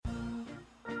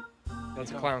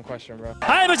That's a clown question, bro.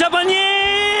 I'm Japanese!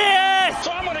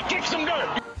 So I'm gonna kick some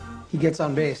dirt. He gets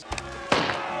on base.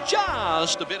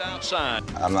 Just a bit outside.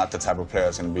 I'm not the type of player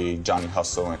that's going to be Johnny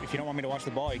Hustle. If you don't want me to watch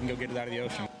the ball, you can go get it out of the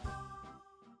ocean.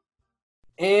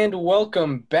 And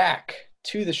welcome back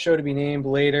to the show to be named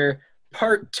later,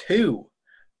 part 2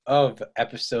 of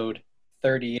episode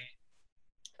 38.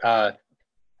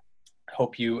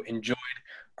 Hope you enjoyed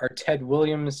our Ted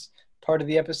Williams part of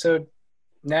the episode.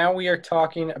 Now we are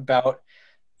talking about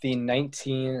the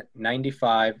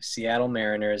 1995 Seattle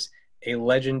Mariners, a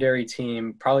legendary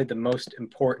team, probably the most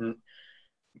important,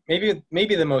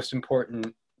 maybe the most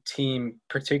important team,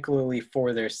 particularly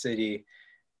for their city,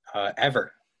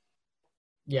 ever.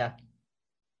 Yeah.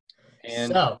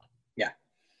 And yeah,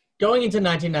 going into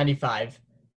 1995,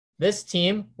 this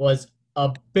team was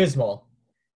abysmal.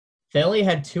 They only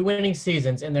had 2 winning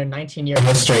seasons in their 19-year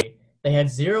history. They had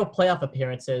 0 playoff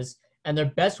appearances, and their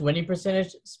best winning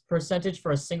percentage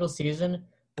for a single season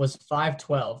was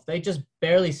 .512. They just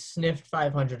barely sniffed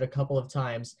 500 a couple of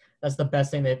times. That's the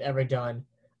best thing they've ever done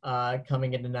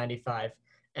coming into 95.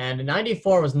 And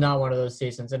 94 was not one of those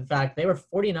seasons. In fact, they were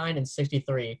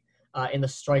 49-63 in the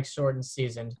strike-shortened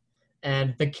season.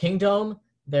 And the Kingdome,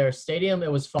 their stadium,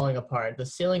 it was falling apart. The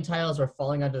ceiling tiles were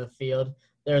falling onto the field.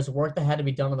 There's work that had to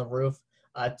be done on the roof.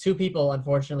 2 people,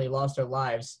 unfortunately, lost their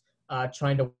lives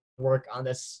trying to work on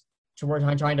this,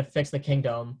 trying to fix the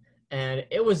Kingdome. And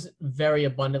it was very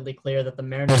abundantly clear that the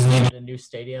Mariners needed a new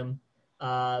stadium,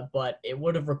 but it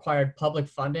would have required public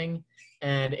funding,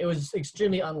 and it was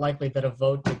extremely unlikely that a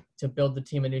vote to build the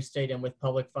team a new stadium with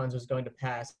public funds was going to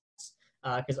pass,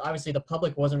 because obviously the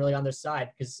public wasn't really on their side,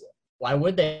 because why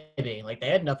would they be? Like, they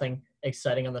had nothing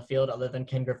exciting on the field other than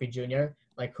Ken Griffey Jr.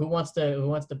 Like, who wants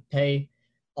to pay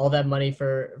all that money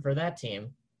for that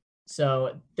team?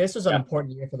 So this was an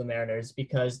important year for the Mariners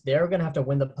because they were going to have to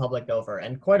win the public over,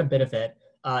 and quite a bit of it.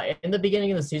 In the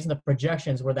beginning of the season, the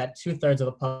projections were that 2/3 of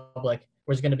the public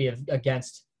was going to be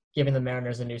against giving the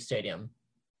Mariners a new stadium.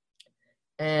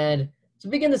 And to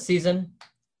begin the season,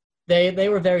 they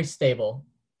were very stable,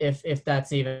 if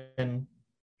that's even,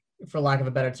 for lack of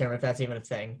a better term, if that's even a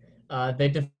thing. They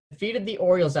defeated the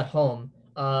Orioles at home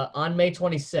on May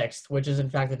 26th, which is in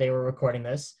fact the day we're recording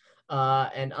this.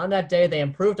 And on that day, they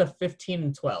improved to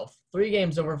 15-12, 3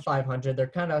 games over 500. They're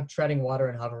kind of treading water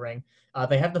and hovering.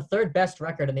 They have the 3rd best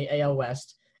record in the AL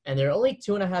West, and they're only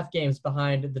 2.5 games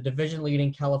behind the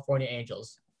division-leading California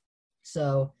Angels.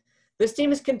 So this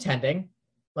team is contending.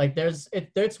 Like,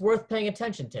 it's worth paying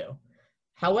attention to.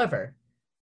 However,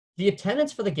 the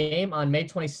attendance for the game on May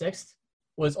 26th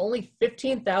was only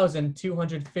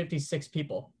 15,256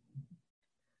 people.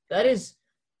 That is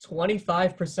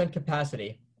 25%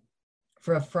 capacity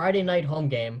for a Friday night home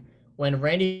game when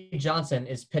Randy Johnson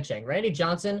is pitching. Randy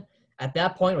Johnson, at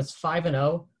that point, was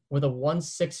 5-0 with a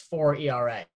 1.64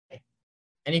 ERA,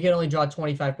 and he could only draw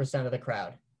 25% of the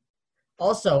crowd.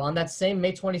 Also, on that same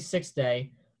May 26th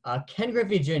day, Ken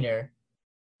Griffey Jr.,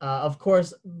 of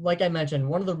course, like I mentioned,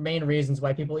 one of the main reasons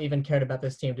why people even cared about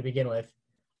this team to begin with,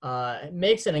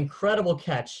 makes an incredible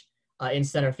catch in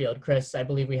center field. Chris, I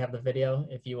believe we have the video,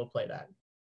 if you will play that.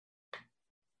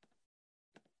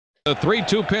 The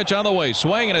 3-2 pitch on the way,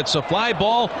 swing, and it's a fly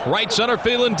ball, right center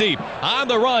field and deep. On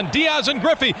the run, Diaz and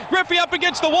Griffey. Griffey up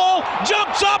against the wall,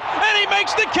 jumps up, and he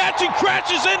makes the catch and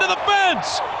crashes into the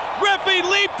fence. Griffey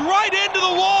leaped right into the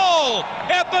wall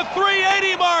at the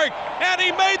 380 mark, and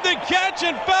he made the catch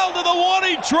and fell to the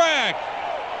warning track.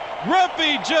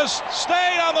 Griffey just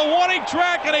stayed on the warning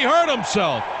track, and he hurt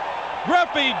himself.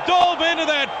 Griffey dove into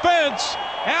that fence.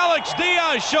 Alex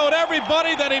Diaz showed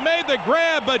everybody that he made the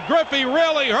grab, but Griffey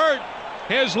really hurt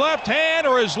his left hand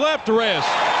or his left wrist.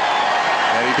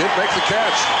 And he did make the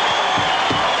catch.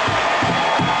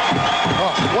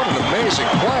 Oh, what an amazing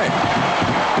play.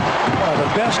 One of the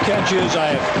best catches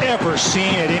I have ever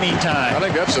seen at any time. I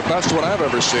think that's the best one I've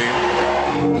ever seen.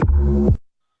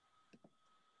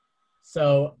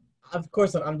 So, of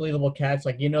course, an unbelievable catch.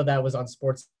 Like, that was on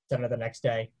SportsCenter the next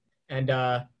day. And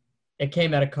it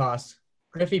came at a cost.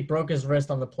 Griffey broke his wrist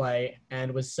on the play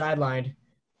and was sidelined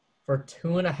for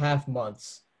 2.5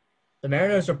 months. The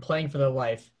Mariners were playing for their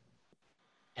life,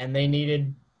 and they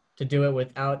needed to do it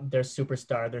without their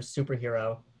superstar, their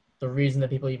superhero, the reason that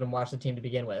people even watched the team to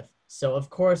begin with. So, of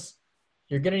course,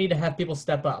 you're going to need to have people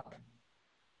step up.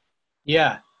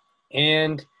 Yeah,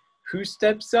 and who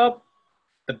steps up?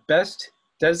 The best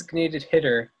designated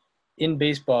hitter in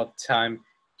baseball at the time.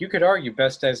 You could argue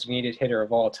best designated hitter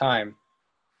of all time.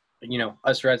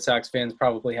 Us Red Sox fans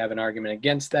probably have an argument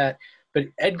against that. But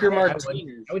Edgar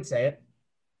Martinez. I would say it.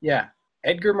 Yeah.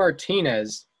 Edgar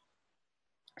Martinez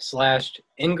slashed,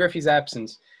 in Griffey's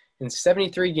absence, in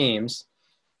 73 games.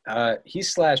 He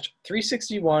slashed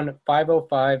 361,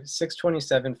 505,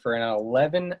 627 for an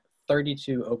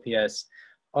 1132 OPS.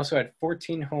 Also had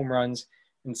 14 home runs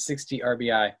and 60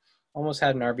 RBI. Almost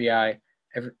had an RBI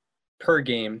per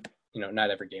game. Not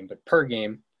every game, but per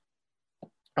game.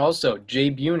 Also,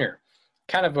 Jay Buhner,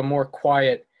 kind of a more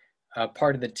quiet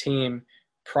part of the team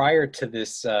prior to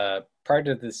this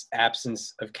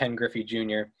absence of Ken Griffey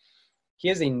Jr. He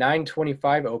has a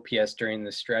 925 OPS during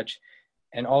this stretch,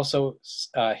 and also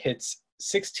hits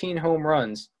 16 home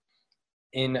runs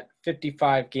in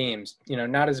 55 games.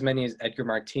 Not as many as Edgar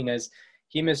Martinez.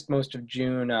 He missed most of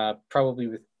June, probably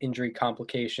with injury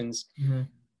complications. Mm-hmm.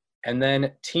 And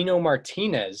then Tino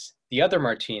Martinez, the other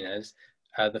Martinez,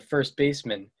 the first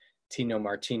baseman, Tino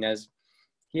Martinez,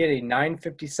 he had a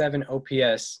 957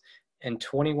 OPS and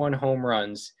 21 home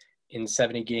runs in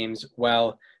 70 games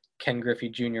while Ken Griffey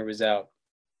Jr. was out.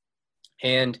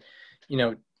 And,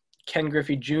 Ken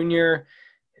Griffey Jr.,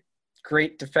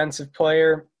 great defensive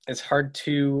player. It's kind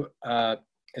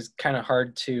of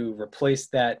hard to replace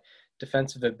that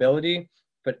defensive ability.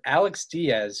 But Alex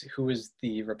Diaz, who was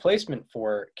the replacement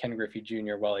for Ken Griffey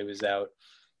Jr. while he was out,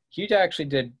 he actually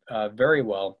did very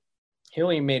well. He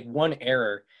only made one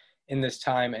error in this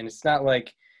time, and it's not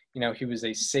like, he was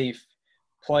a safe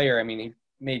player. I mean, he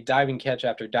made diving catch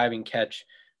after diving catch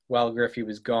while Griffey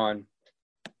was gone.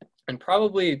 And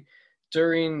probably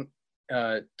during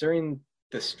the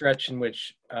stretch in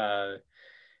which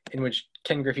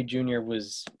Ken Griffey Jr.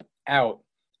 was out,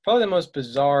 probably the most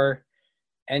bizarre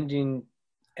ending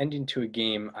to a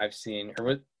game I've seen.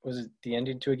 Or was it the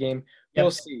ending to a game? Yep.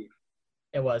 We'll see.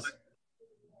 It was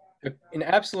An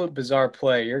absolute bizarre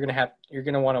play. You're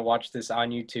gonna want to watch this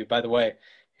on YouTube. By the way,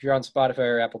 if you're on Spotify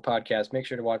or Apple Podcasts, make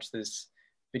sure to watch this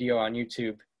video on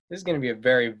YouTube. This is going to be a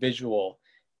very visual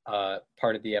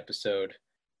part of the episode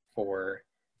for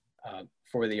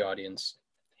the audience.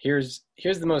 Here's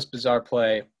the most bizarre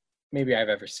play maybe I've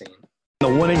ever seen. The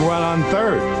winning run on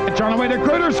third. It's on the way. The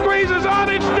Critter squeezes on.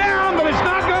 It's down, but it's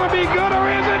not going to be good, or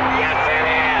is it? Yes, it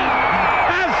is!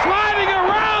 And sliding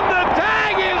around the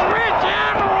tag is Rich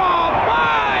Amaral.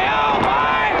 My, oh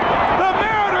my! The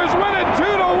Mariners win it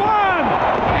 2-1.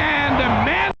 And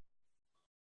man,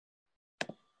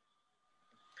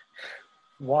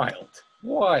 wild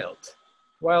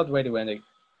way to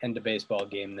end a baseball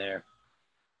game there,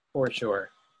 for sure.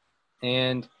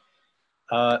 And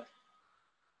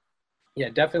yeah,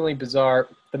 definitely bizarre.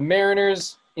 The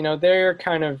Mariners, they're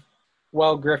kind of,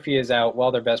 while Griffey is out,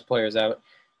 while their best player is out,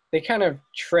 they kind of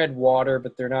tread water,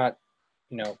 but they're not,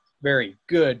 very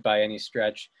good by any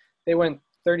stretch. They went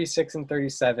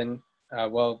 36-37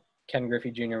 while Ken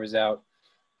Griffey Jr. was out.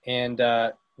 And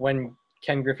when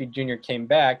Ken Griffey Jr. came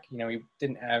back, he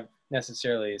didn't have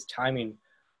necessarily his timing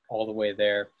all the way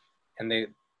there. And they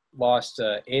lost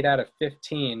 8 out of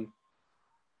 15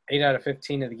 of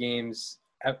the games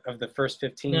of the first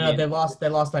 15 No, games. they lost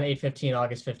on 8/15,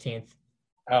 August 15th.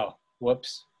 Oh,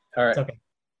 whoops. All right. It's okay.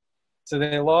 So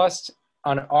they lost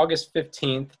on August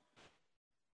 15th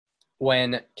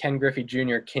when Ken Griffey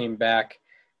Jr. came back.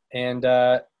 And,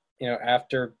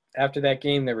 after that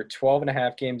game, there were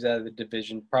 12.5 games out of the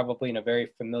division, probably in a very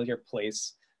familiar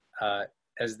place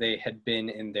as they had been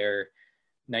in their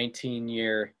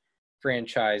 19-year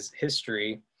franchise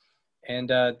history. And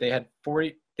they had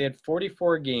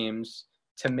 44 games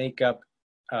to make up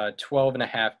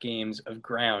 12.5 games of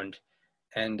ground.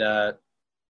 And,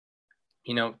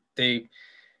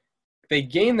 they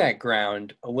gained that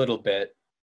ground a little bit,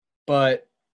 but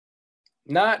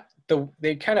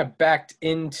they kind of backed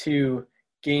into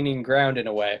gaining ground in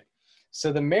a way.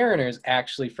 So the Mariners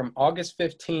actually, from August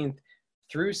 15th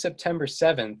through September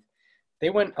 7th, they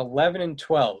went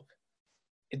 11-12.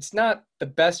 It's not the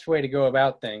best way to go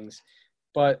about things,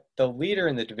 but the leader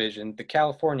in the division, the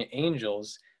California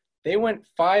Angels, they went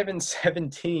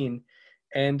 5-17,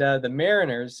 and the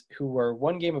Mariners, who were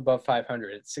one game above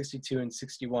 500 at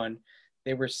 62-61,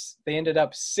 they ended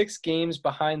up 6 games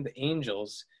behind the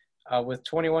Angels with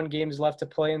 21 games left to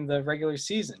play in the regular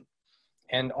season.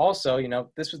 And also,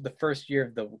 this was the first year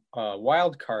of the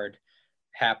wild card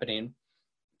happening.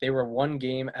 They were 1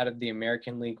 game out of the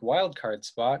American League wild card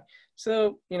spot,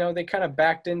 so they kind of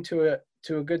backed into a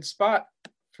good spot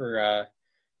for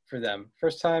them,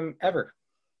 first time ever.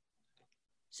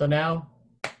 So now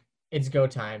it's go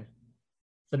time.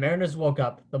 The Mariners woke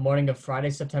up the morning of Friday,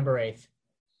 September 8th,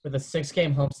 with a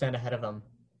 6-game homestand ahead of them.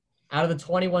 Out of the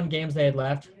 21 games they had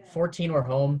left, 14 were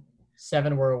home,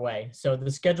 7 were away. So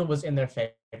the schedule was in their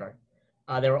favor.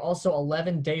 They were also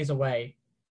 11 days away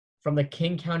from the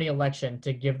King County election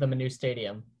to give them a new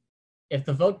stadium. If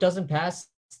the vote doesn't pass,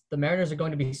 the Mariners are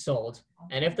going to be sold.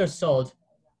 And if they're sold,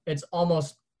 it's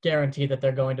almost guaranteed that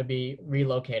they're going to be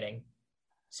relocating.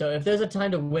 So if there's a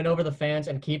time to win over the fans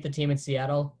and keep the team in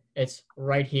Seattle, it's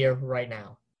right here, right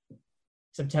now.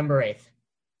 September 8th.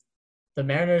 The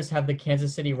Mariners have the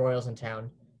Kansas City Royals in town.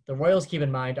 The Royals, keep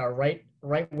in mind, are right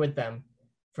with them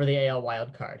for the AL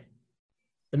wild card.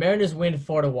 The Mariners win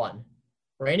 4-1.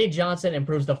 Randy Johnson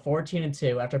improves to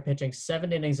 14-2 after pitching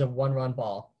 7 innings of 1-run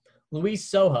ball. Luis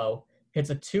Sojo hits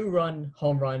a 2-run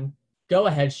home run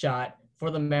go-ahead shot for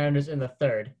the Mariners in the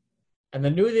third, and the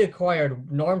newly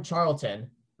acquired Norm Charlton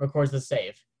records the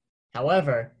save.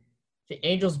 However, the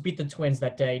Angels beat the Twins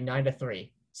that day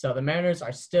 9-3, so the Mariners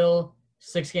are still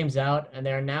 6 games out, and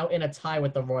they are now in a tie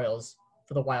with the Royals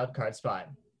for the wild card spot.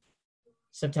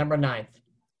 September 9th,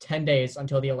 10 days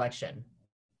until the election.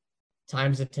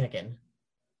 Time's a ticking.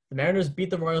 The Mariners beat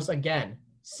the Royals again,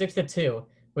 6-2,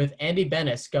 with Andy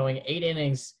Benes going 8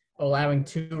 innings, allowing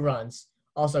 2 runs.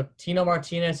 Also, Tino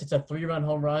Martinez hits a 3-run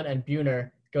home run, and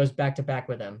Buhner goes back-to-back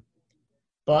with him.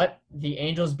 But the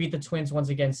Angels beat the Twins once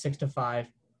again 6-5.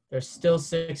 They're still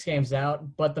 6 games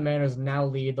out, but the Mariners now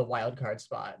lead the wild card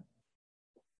spot.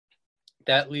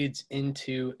 That leads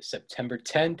into September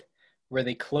 10th, where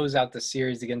they close out the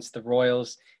series against the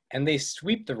Royals, and they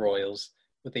sweep the Royals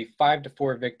with a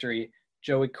 5-4 victory.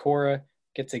 Joey Cora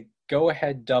gets a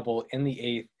go-ahead double in the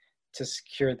 8th to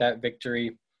secure that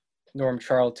victory. Norm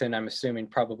Charlton, I'm assuming,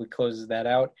 probably closes that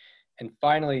out. And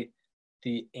finally,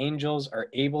 the Angels are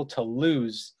able to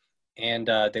lose, and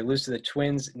they lose to the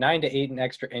Twins 9-8 in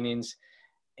extra innings.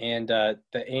 And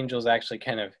the Angels actually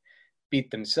kind of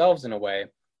beat themselves in a way.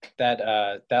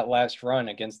 That last run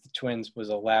against the Twins was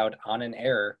allowed on an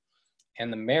error,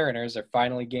 and the Mariners are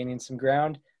finally gaining some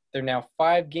ground. They're now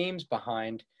 5 games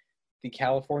behind the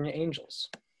California Angels.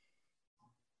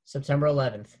 September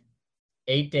 11th,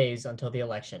 8 days until the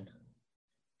election.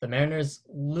 The Mariners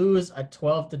lose a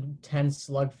 12-10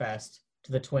 slugfest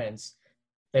to the Twins.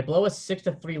 They blow a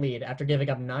 6-3 lead after giving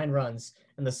up 9 runs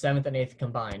in the 7th and 8th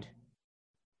combined.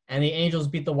 And the Angels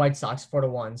beat the White Sox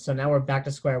 4-1, so now we're back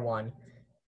to square one,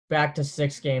 back to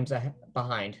 6 games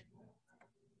behind.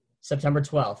 September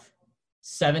 12th,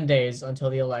 7 days until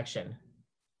the election.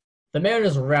 The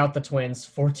Mariners rout the Twins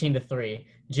 14-3.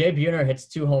 Jay Buhner hits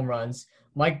 2 home runs.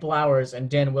 Mike Blowers and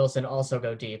Dan Wilson also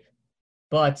go deep.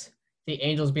 But the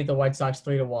Angels beat the White Sox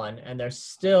 3-1, and they're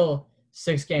still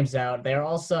 6 games out. They are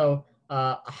also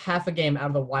a half a game out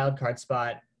of the wild card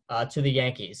spot to the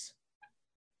Yankees.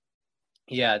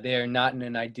 Yeah, they are not in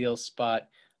an ideal spot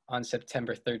on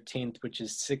September 13th, which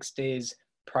is 6 days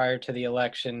prior to the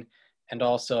election. And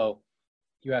also,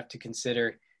 you have to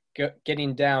consider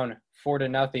getting down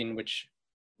 4-0, which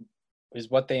is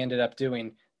what they ended up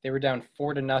doing. They were down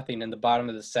 4-0 in the bottom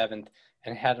of the 7th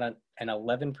and had an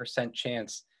 11%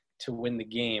 chance to win the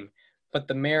game. But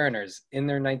the Mariners, in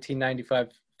their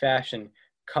 1995 fashion,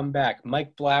 come back.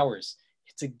 Mike Blowers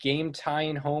hits a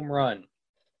game-tying home run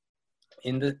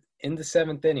in the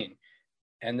 7th inning,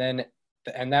 and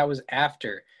that was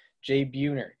after Jay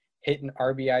Buhner hit an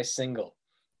RBI single.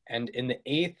 And in the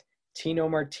 8th, Tino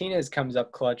Martinez comes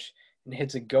up clutch and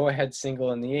hits a go-ahead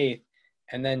single in the 8th,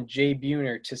 and then Jay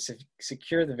Buhner, to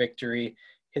secure the victory,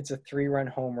 hits a 3-run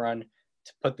home run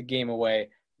to put the game away.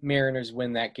 Mariners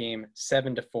win that game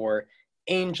 7-4.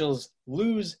 Angels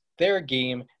lose their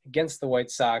game against the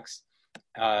White Sox,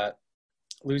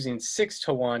 losing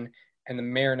 6-1, and the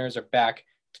Mariners are back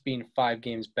to being 5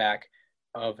 games back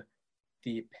of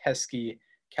the pesky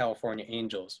California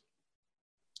Angels.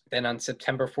 Then on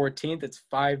September 14th, it's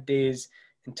 5 days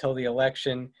until the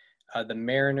election. The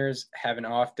Mariners have an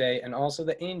off day, and also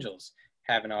the Angels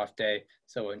have an off day.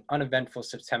 So an uneventful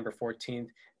September 14th,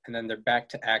 and then they're back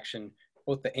to action.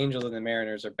 Both the Angels and the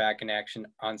Mariners are back in action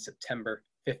on September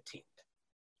 15th.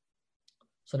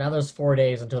 So now there's 4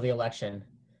 days until the election.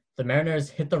 The Mariners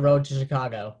hit the road to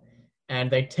Chicago, and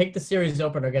they take the series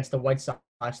opener against the White Sox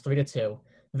 3-2.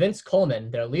 Vince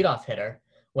Coleman, their leadoff hitter,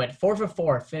 went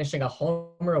 4-for-4, finishing a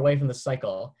homer away from the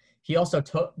cycle. He also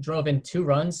drove in 2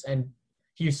 runs, and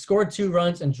he scored 2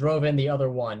 runs and drove in the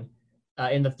other one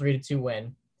in the 3-2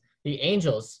 win. The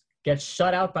Angels get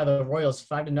shut out by the Royals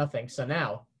 5-0. So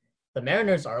now the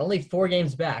Mariners are only 4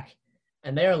 games back,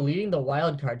 and they are leading the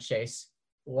wild card chase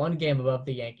 1 game above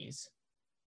the Yankees.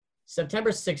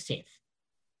 September 16th,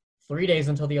 3 days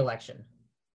until the election.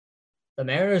 The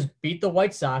Mariners beat the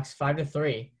White Sox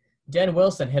 5-3. Dan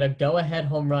Wilson hit a go-ahead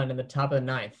home run in the top of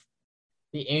the 9th.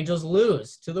 The Angels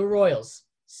lose to the Royals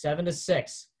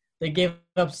 7-6. They gave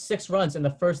up 6 runs in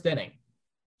the first inning.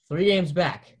 3 games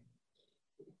back.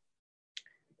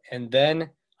 And then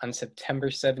on September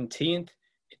 17th,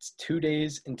 it's 2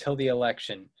 days until the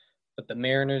election. but the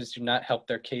Mariners do not help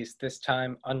their case this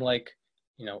time, unlike,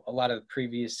 a lot of the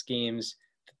previous games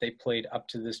that they played up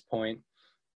to this point.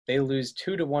 They lose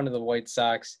 2-1 to the White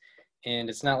Sox, and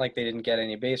it's not like they didn't get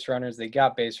any base runners. They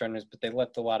got base runners, but they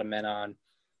left a lot of men on.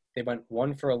 They went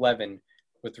 1 for 11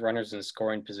 with runners in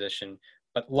scoring position,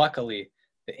 but luckily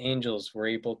the Angels were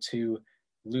able to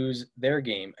lose their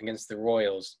game against the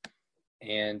Royals,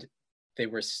 and they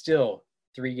were still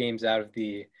 3 games out of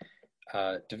the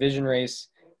division race,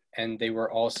 and they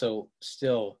were also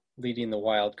still leading the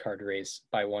wild card race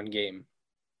by 1 game.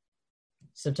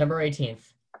 September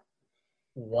 18th,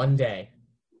 one day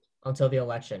until the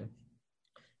election.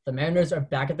 The Mariners are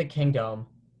back at the Kingdome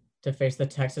to face the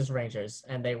Texas Rangers,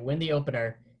 and they win the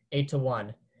opener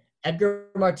 8-1. Edgar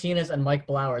Martinez and Mike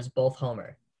Blowers both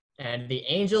homer, and the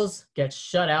Angels get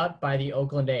shut out by the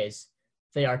Oakland A's.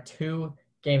 They are 2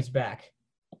 games back.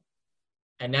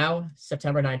 And now,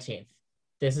 September 19th.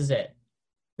 This is it.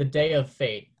 The day of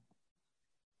fate.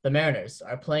 The Mariners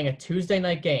are playing a Tuesday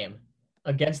night game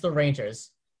against the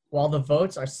Rangers while the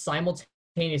votes are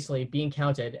simultaneously being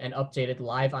counted and updated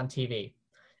live on TV.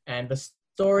 And the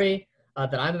story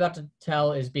that I'm about to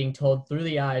tell is being told through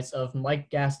the eyes of Mike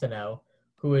Gastineau,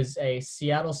 who is a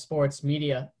Seattle sports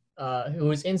media,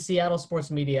 who is in Seattle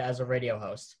sports media as a radio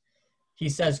host. He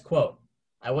says, quote,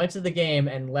 "I went to the game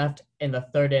and left in the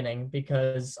 3rd inning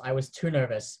because I was too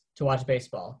nervous to watch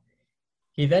baseball."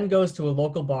 He then goes to a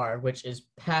local bar, which is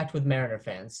packed with Mariner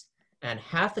fans, and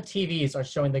half the TVs are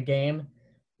showing the game.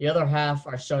 The other half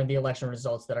are showing the election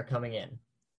results that are coming in.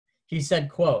 He said,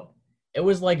 quote, "It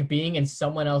was like being in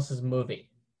someone else's movie."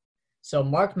 So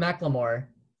Mark McLemore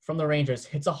from the Rangers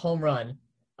hits a home run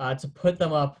to put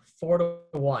them up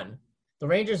 4-1. The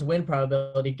Rangers' win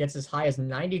probability gets as high as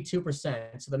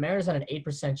 92%, so the Mariners had an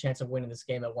 8% chance of winning this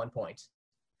game at one point.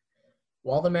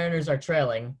 While the Mariners are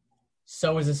trailing,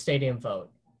 so is the stadium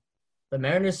vote. The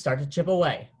Mariners start to chip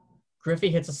away. Griffey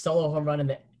hits a solo home run in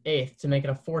the 8th to make it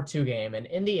a 4-2 game, and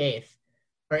in the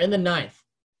 9th,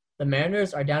 the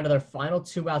Mariners are down to their final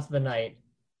 2 outs of the night.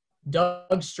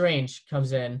 Doug Strange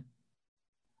comes in.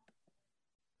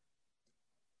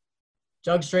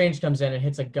 And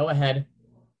hits a go-ahead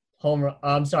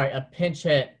a pinch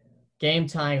hit,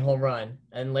 game-tying home run.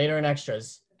 And later in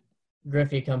extras,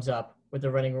 Griffey comes up with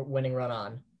the winning run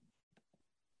on.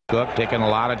 Cook, taking a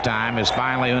lot of time, is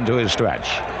finally into his stretch.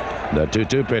 The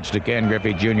 2-2 pitch to Ken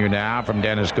Griffey Jr. now from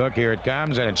Dennis Cook. Here it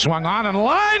comes, and it's swung on and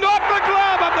lined off the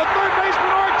glove of the third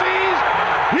baseman Ortiz.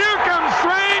 Here comes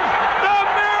Strange. The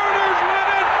Mariners win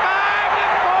it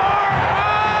 5-4.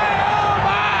 My, oh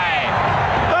my!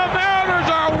 The Mariners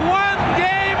are 1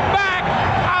 game back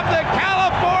of the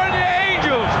California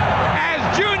Angels as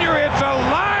Jr. hits a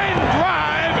line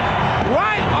drive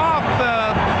right off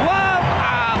the glove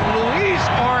of Luis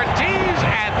Ortiz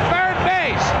at third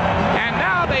base. And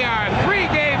now they are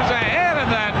 3 games ahead of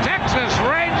the Texas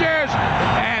Rangers.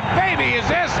 And baby, is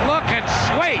this looking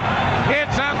sweet.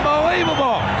 It's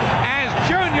unbelievable. As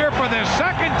Jr., for the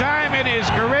 2nd time in his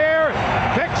career,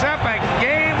 picks up a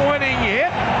game-winning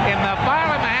hit in the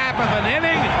bottom half of an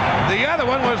inning. The other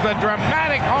one was the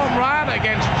dramatic home run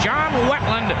against John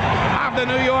Wetland of the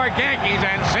New York Yankees.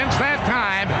 And since that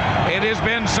time, it has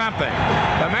been something.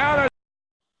 The Mariners.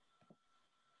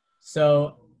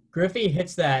 So Griffey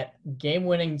hits that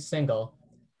game-winning single,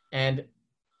 and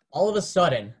all of a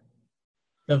sudden,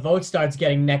 the vote starts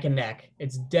getting neck and neck.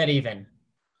 It's dead even.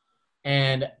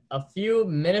 And a few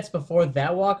minutes before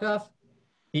that walk-off,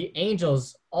 the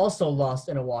Angels also lost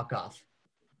in a walk-off.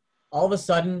 All of a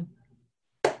sudden,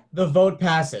 the vote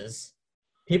passes.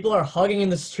 People are hugging in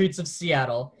the streets of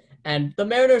Seattle, and the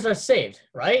Mariners are saved,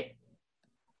 right?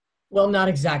 Well, not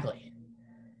exactly.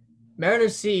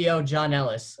 Mariners CEO John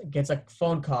Ellis gets a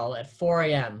phone call at 4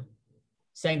 a.m.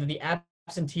 saying that the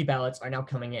absentee ballots are now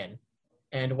coming in.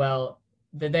 And, well,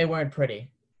 they weren't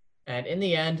pretty. And in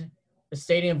the end, the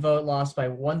stadium vote lost by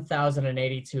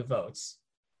 1,082 votes.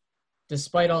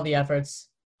 Despite all the efforts,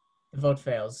 the vote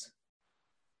fails.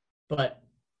 But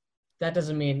that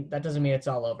doesn't mean it's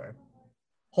all over.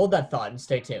 Hold that thought and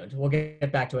stay tuned. We'll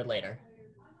get back to it later.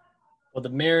 Well, the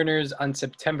Mariners on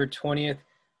September 20th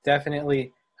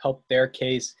definitely helped their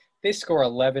case. They score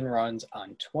 11 runs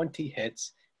on 20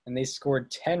 hits, and they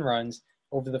scored 10 runs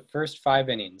over the first 5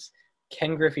 innings.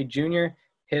 Ken Griffey Jr.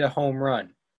 hit a home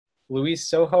run. Luis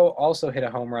Sojo also hit a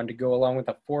home run to go along with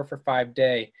a 4-for-5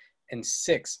 day and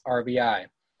 6 RBI.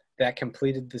 That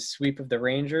completed the sweep of the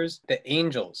Rangers. The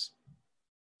Angels,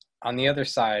 on the other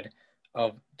side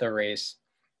of the race,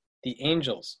 the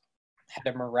Angels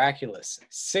had a miraculous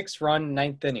 6-run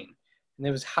 9th inning, and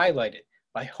it was highlighted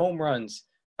by home runs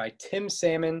by Tim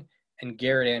Salmon and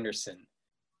Garrett Anderson.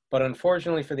 But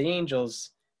unfortunately for the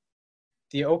Angels,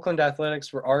 the Oakland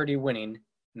Athletics were already winning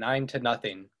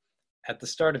 9-0 at the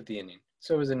start of the inning.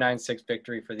 So it was a 9-6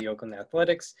 victory for the Oakland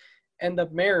Athletics, and the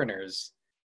Mariners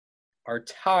are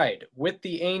tied with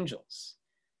the Angels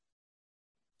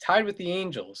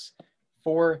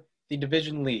for the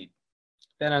division lead.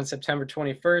 Then on September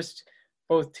 21st,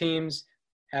 both teams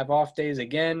have off days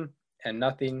again, and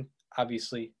nothing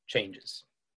obviously changes.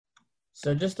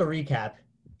 So just to recap,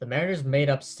 the Mariners made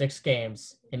up 6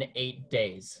 games in 8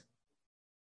 days.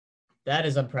 That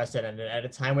is unprecedented at a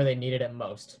time where they needed it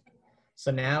most.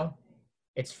 So now,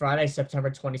 it's Friday, September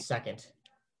 22nd.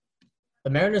 The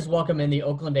Mariners welcome in the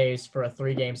Oakland A's for a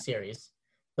 3-game series.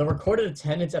 The recorded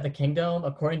attendance at the Kingdome,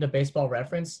 according to Baseball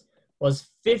Reference, was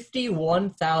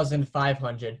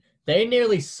 51,500. They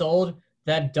nearly sold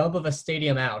that dump of a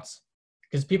stadium out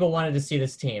because people wanted to see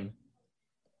this team.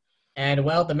 And,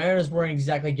 well, the Mariners weren't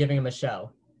exactly giving them a show.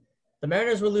 The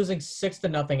Mariners were losing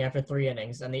 6-0 after 3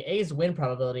 innings, and the A's win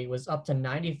probability was up to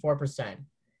 94%.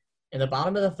 In the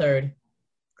bottom of the third,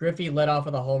 Griffey led off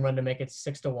with a home run to make it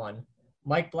 6-1.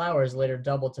 Mike Blowers later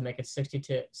doubled to make it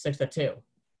 6-2.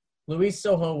 Luis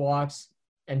Sojo walks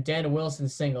and Dan Wilson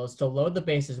singles to load the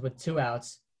bases with 2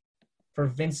 outs for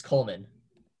Vince Coleman.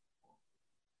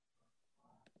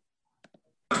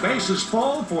 Base is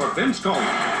full for Vince Coleman.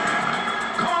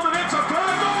 Coleman hits a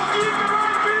fly ball deep to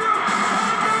right field.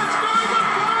 And Vince goes a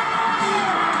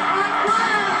fire! A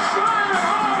grand slam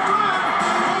home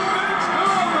run for Vince Coleman. My,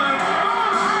 oh my!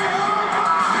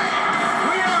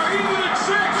 We are even at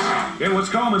 6. It was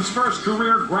Coleman's first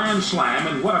career grand slam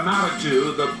and what amounted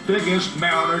to the biggest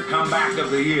Mariner comeback of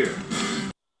the year.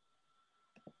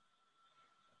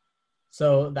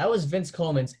 So that was Vince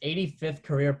Coleman's 85th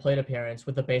career plate appearance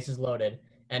with the bases loaded,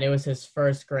 and it was his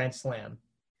first grand slam.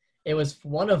 It was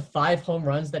one of 5 home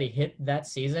runs that he hit that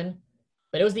season,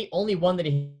 but it was the only one that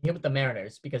he hit with the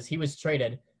Mariners because he was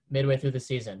traded midway through the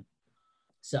season.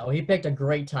 So he picked a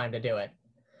great time to do it.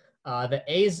 The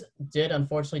A's did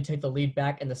unfortunately take the lead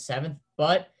back in the 7th,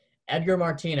 but Edgar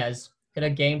Martinez hit a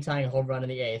game-tying home run in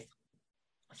the 8th,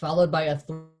 followed by a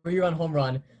 3-run home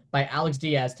run by Alex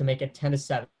Diaz to make it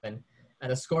 10-7, and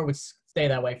the score would stay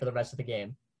that way for the rest of the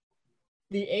game.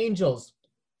 The Angels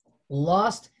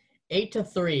lost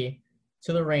 8-3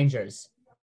 to the Rangers,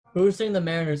 boosting the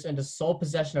Mariners into sole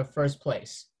possession of first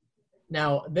place.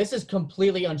 Now, this is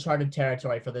completely uncharted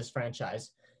territory for this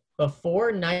franchise. Before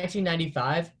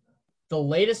 1995, the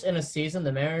latest in a season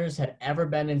the Mariners had ever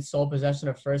been in sole possession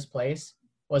of first place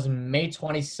was May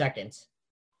 22nd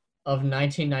of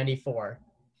 1994.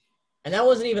 And that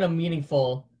wasn't even a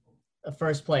meaningful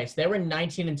first place. They were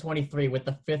 19-23 with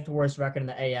the 5th worst record in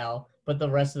the AL, but the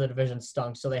rest of the division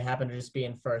stunk, so they happened to just be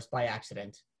in first by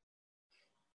accident.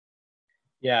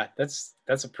 Yeah, that's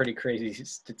a pretty crazy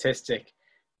statistic,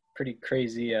 pretty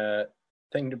crazy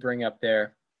thing to bring up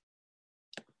there.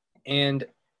 And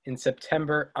on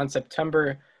September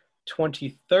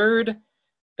 23rd,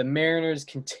 the Mariners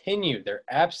continued their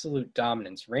absolute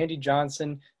dominance. Randy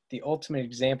Johnson, the ultimate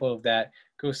example of that,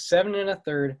 goes 7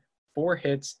 1/3, 4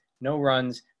 hits, no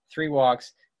runs, 3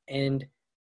 walks, and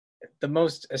the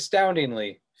most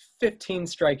astoundingly, 15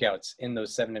 strikeouts in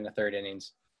those 7 1/3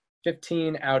 innings.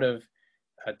 15 out of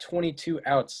 22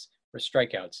 outs were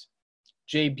strikeouts.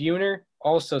 Jay Buhner,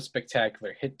 also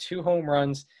spectacular, hit 2 home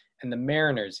runs, and the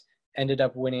Mariners ended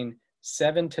up winning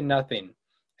 7-0.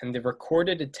 And the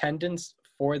recorded attendance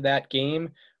for that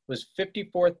game was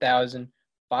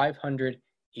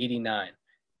 54,589.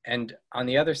 And on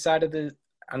the other side of the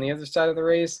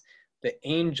race, the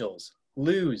Angels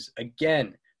lose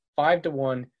again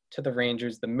 5-1 to the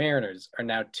Rangers. The Mariners are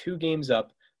now 2 games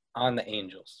up on the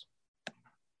Angels.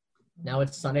 Now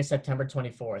it's Sunday, September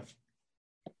 24th.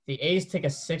 The A's take a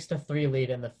 6-3 lead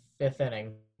in the 5th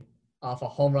inning off a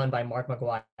home run by Mark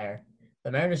McGwire.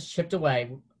 The Mariners chipped away,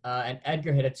 and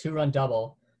Edgar hit a 2-run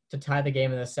double to tie the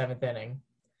game in the 7th inning.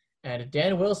 And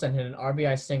Dan Wilson hit an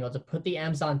RBI single to put the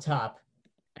M's on top,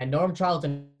 and Norm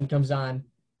Charlton comes on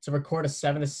to record a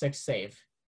 7-6 save.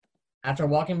 After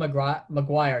walking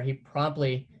McGwire, he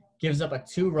promptly gives up a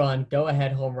 2-run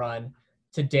go-ahead home run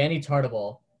to Danny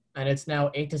Tartabull, and it's now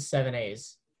 8-7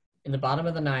 A's. In the bottom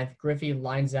of the 9th, Griffey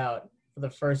lines out for the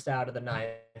first out of the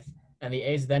 9th, and the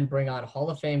A's then bring on Hall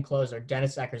of Fame closer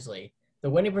Dennis Eckersley. The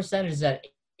winning percentage is at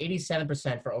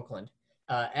 87% for Oakland.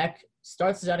 Eck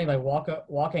starts his outing by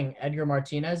walking Edgar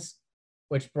Martinez,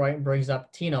 which brings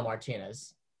up Tino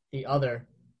Martinez, the other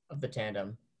of the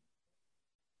tandem.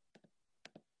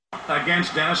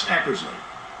 Against Dennis Eckersley,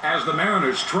 as the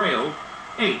Mariners trail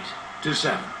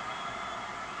 8-7.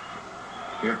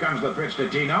 Here comes the pitch to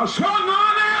Tino. Swung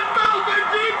on and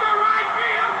belted deep to right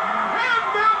field. And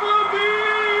that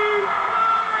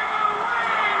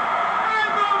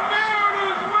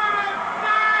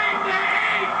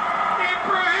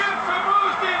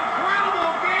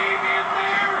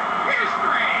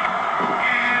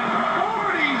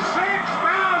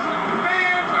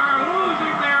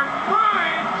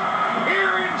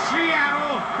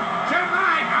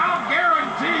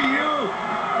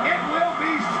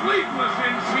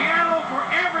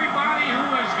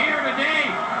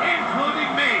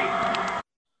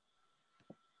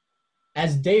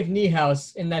Dave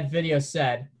Niehaus in that video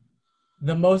said,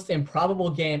 the most improbable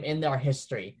game in our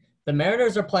history. The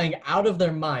Mariners are playing out of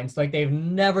their minds like they've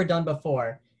never done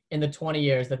before in the 20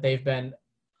 years that they've been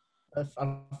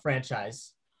a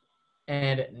franchise.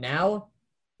 And now,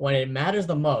 when it matters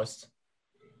the most,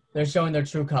 they're showing their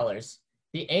true colors.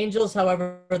 The Angels,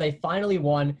 however, they finally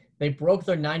won. They broke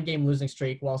their 9-game losing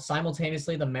streak, while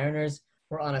simultaneously the Mariners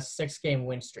were on a 6-game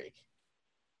win streak.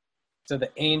 So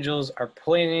the Angels are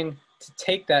planning to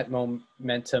take that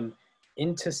momentum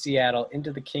into Seattle,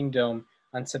 into the Kingdome.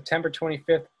 On September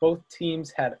 25th, both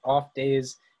teams had off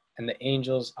days, and the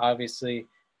Angels obviously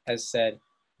has said,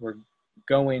 we're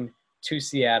going to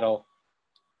Seattle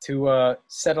to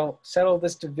settle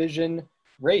this division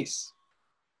race,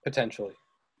 potentially.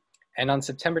 And on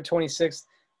September 26th,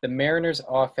 the Mariners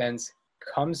offense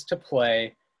comes to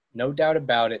play, no doubt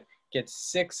about it,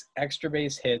 gets 6 extra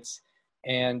base hits,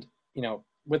 and, you know,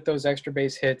 with those extra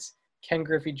base hits, Ken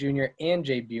Griffey Jr. and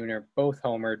Jay Buhner both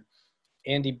homered.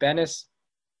 Andy Benes,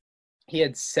 he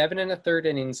had 7 1/3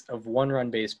 innings of 1-run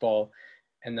baseball,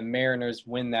 and the Mariners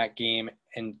win that game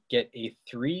and get a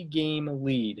 3-game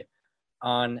lead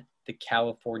on the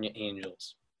California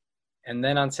Angels. And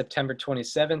then on September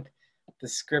 27th, the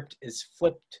script is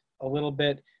flipped a little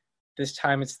bit. This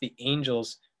time it's the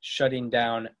Angels shutting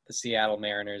down the Seattle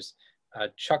Mariners.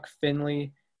 Chuck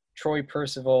Finley, Troy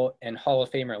Percival, and Hall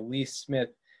of Famer Lee Smith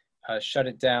shut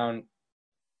the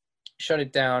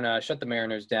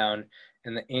Mariners down,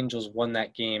 and the Angels won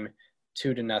that game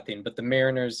 2-0. But the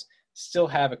Mariners still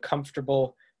have a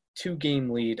comfortable 2-game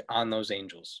lead on those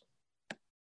Angels.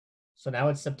 So now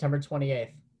it's September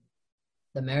 28th.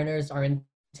 The Mariners are in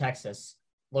Texas,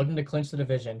 looking to clinch the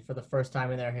division for the first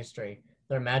time in their history.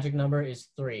 Their magic number is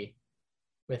 3,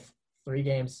 with 4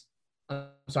 games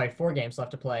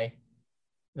left to play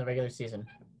in the regular season.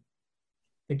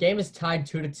 The game is tied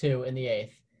 2-2 in the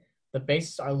 8th. The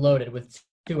bases are loaded with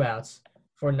 2 outs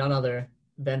for none other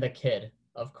than the Kid,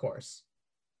 of course.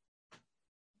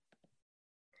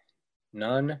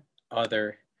 None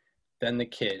other than the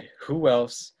Kid. Who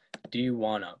else do you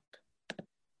want up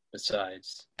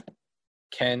besides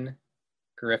Ken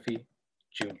Griffey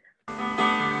Jr.?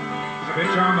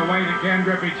 Pitch on the way to Ken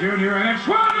Griffey Jr. and it's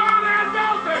swung on and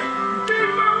belted deep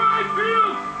to right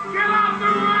field. Get out the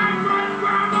right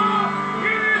ground ball.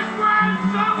 It is grand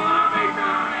salami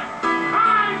time.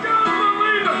 I don't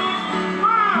believe it.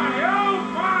 My, oh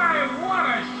my, what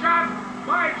a shot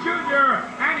by Jr.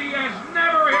 And he has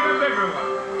never hit a bigger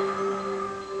one.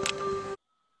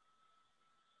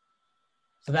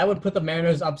 So that would put the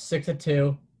Mariners up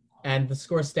 6-2, and the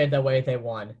score stayed that way. They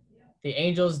won. The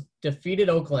Angels defeated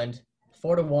Oakland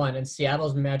 4-1, and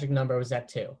Seattle's magic number was at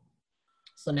 2.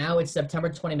 So now it's September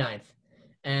 29th,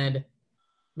 and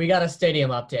we got a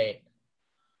stadium update.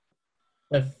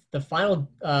 The final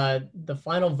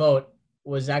vote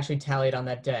was actually tallied on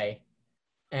that day,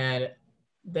 and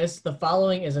the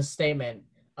following is a statement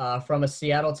from a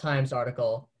Seattle Times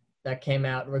article that came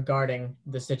out regarding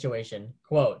the situation.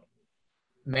 Quote,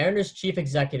 Mariners chief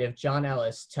executive John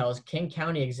Ellis tells King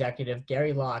County executive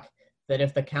Gary Locke that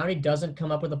if the county doesn't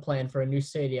come up with a plan for a new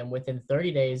stadium within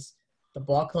 30 days, the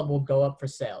ball club will go up for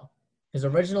sale. His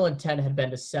original intent had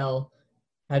been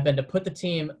to put the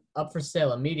team up for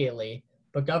sale immediately,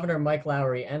 but Governor Mike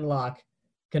Lowry and Locke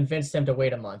convinced him to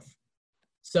wait a month.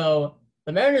 So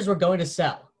the Mariners were going to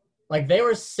sell. Like, they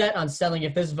were set on selling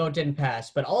if this vote didn't pass,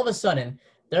 but all of a sudden,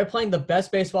 they're playing the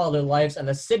best baseball of their lives, and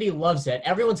the city loves it.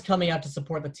 Everyone's coming out to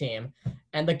support the team,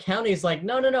 and the county's like,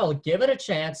 no, give it a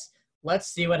chance. Let's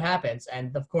see what happens.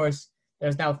 And, of course,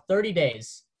 there's now 30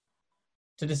 days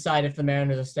to decide if the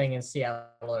Mariners are staying in Seattle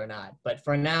or not. But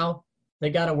for now,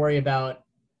 they got to worry about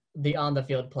the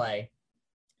on-the-field play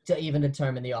to even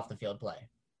determine the off-the-field play.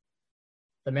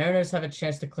 The Mariners have a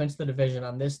chance to clinch the division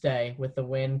on this day with the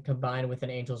win combined with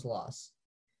an Angels loss.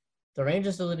 The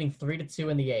Rangers are leading 3-2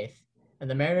 in the 8th, and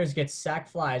the Mariners get sac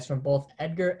flies from both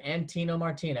Edgar and Tino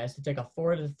Martinez to take a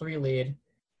 4-3 lead,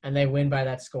 and they win by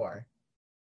that score.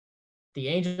 The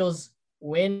Angels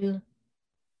win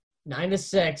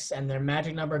 9-6, and their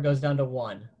magic number goes down to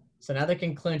 1. So now they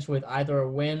can clinch with either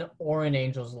a win or an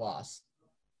Angels loss.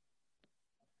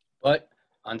 But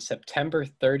on September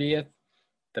 30th,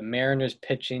 the Mariners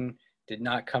pitching did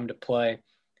not come to play.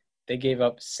 They gave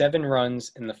up 7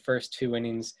 runs in the first 2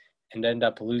 innings and ended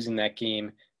up losing that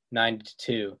game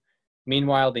 9-2.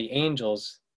 Meanwhile, the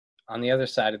Angels, on the other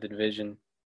side of the division,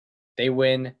 they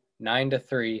win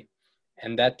 9-3,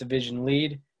 and that division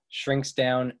lead shrinks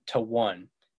down to 1.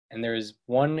 And there is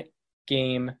 1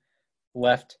 game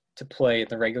left to play in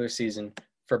the regular season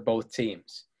for both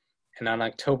teams. And on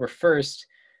October 1st,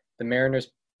 the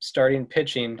Mariners starting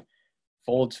pitching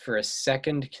folds for a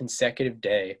second consecutive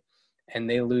day, and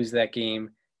they lose that game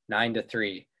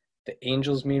 9-3. The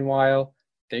Angels, meanwhile,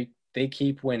 they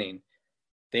keep winning.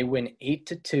 They win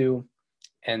 8-2,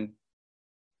 and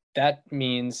that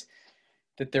means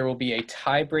that there will be a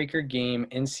tiebreaker game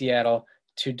in Seattle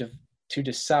to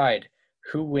decide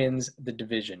who wins the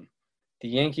division. The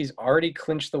Yankees already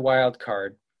clinched the wild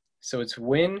card, so it's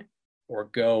win or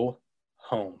go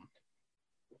home.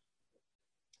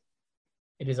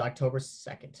 It is October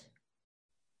 2nd.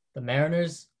 The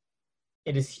Mariners,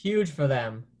 it is huge for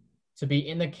them to be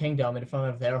in the Kingdom in front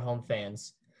of their home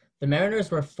fans. The Mariners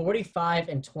were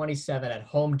 45-27 at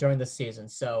home during the season,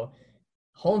 so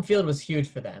home field was huge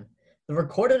for them. The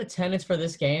recorded attendance for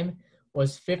this game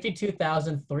was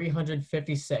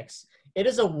 52,356. It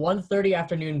is a 1:30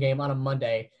 afternoon game on a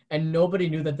Monday, and nobody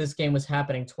knew that this game was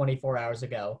happening 24 hours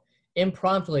ago.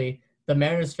 Impromptly, the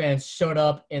Mariners fans showed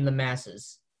up in the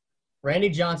masses. Randy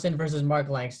Johnson versus Mark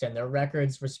Langston, their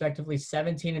records respectively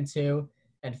 17-2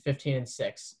 and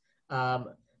 15-6.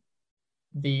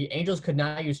 The Angels could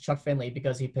not use Chuck Finley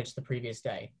because he pitched the previous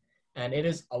day. And it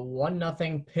is a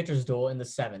 1-0 pitcher's duel in the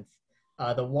 7th.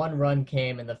 The one run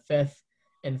came in the 5th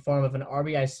in form of an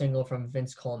RBI single from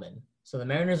Vince Coleman. So the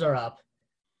Mariners are up,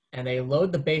 and they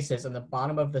load the bases in the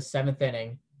bottom of the 7th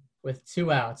inning with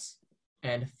 2 outs,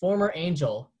 and former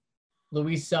Angel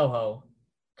Luis Sojo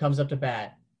comes up to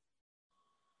bat.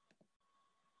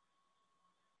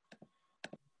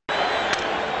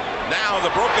 Now the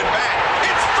broken bat.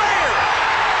 It's fair!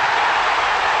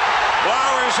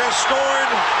 Flowers has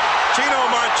scored. Tino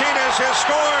Martinez has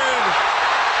scored.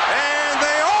 And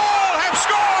they all have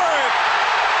scored!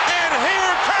 And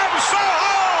here comes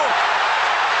Sojo!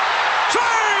 Save!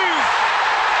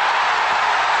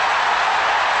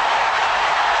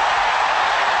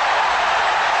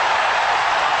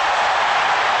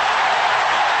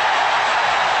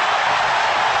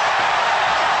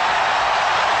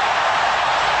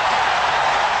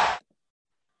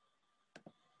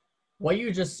 What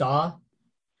you just saw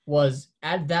was,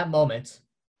 at that moment,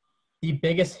 the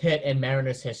biggest hit in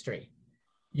Mariners history.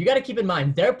 You got to keep in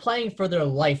mind, they're playing for their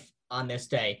life on this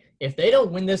day. If they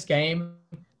don't win this game,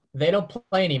 they don't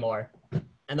play anymore.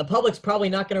 And the public's probably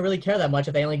not going to really care that much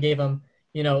if they only gave them,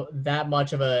 that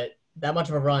much of a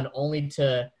run only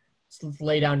to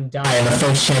lay down and die in the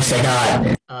first chance they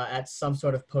got at some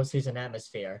sort of postseason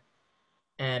atmosphere.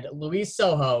 And Luis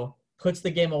Sojo puts the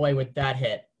game away with that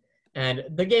hit. And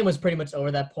the game was pretty much over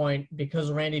at that point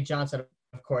because Randy Johnson,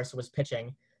 of course, was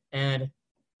pitching, and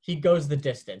he goes the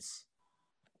distance,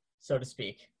 so to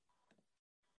speak.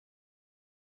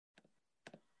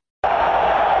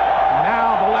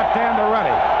 Now the left-hander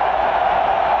ready.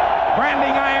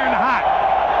 Branding iron hot.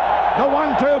 The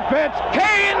 1-2 pitch.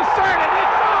 Kay inserted.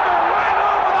 It's over right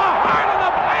over the heart of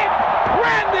the plate.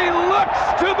 Randy looks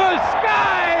to the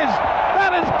skies.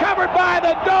 That is covered by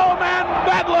the dome and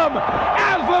bedlam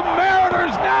as the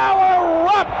Mariners now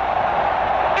erupt.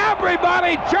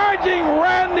 Everybody charging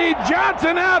Randy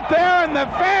Johnson out there, and the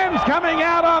fans coming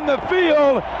out on the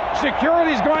field.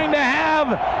 Security's going to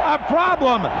have a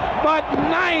problem, but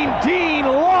 19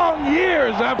 long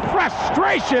years of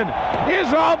frustration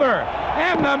is over,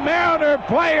 and the Mariner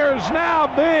players now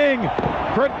being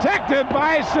protected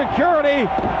by security.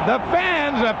 A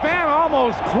fan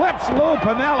almost clips Lou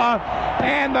Piniella,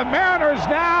 and the Mariners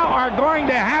now are going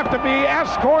to have to be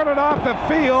escorted off the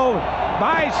field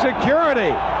by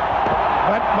security.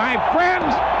 But my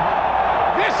friends,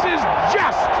 this is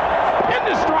just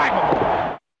indescribable.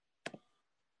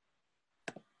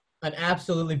 An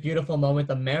absolutely beautiful moment.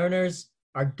 The Mariners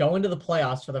are going to the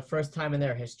playoffs for the first time in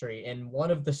their history in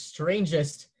one of the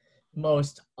strangest,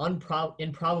 most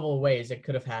improbable ways it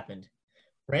could have happened.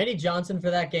 Randy Johnson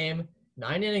for that game,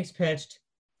 9 innings pitched,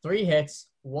 3 hits,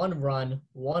 1 run,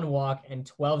 1 walk, and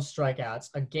 12 strikeouts,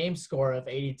 a game score of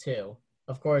 82.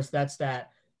 Of course, that's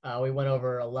that we went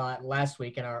over a lot last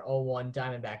week in our 0-1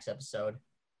 Diamondbacks episode.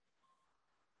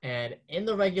 And in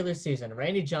the regular season,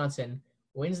 Randy Johnson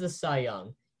wins the Cy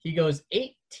Young. He goes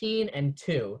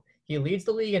 18-2. He leads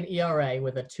the league in ERA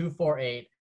with a 2.48,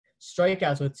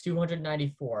 strikeouts with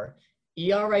 294,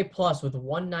 ERA plus with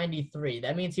 193.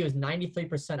 That means he was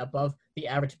 93% above the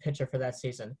average pitcher for that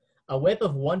season. A whip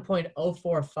of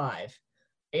 1.045,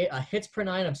 a hits per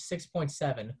 9 of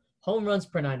 6.7, home runs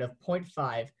per 9 of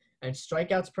 0.5, and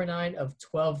strikeouts per 9 of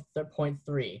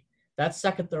 12.3. That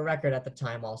second the record at the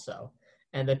time also.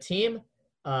 And the team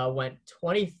went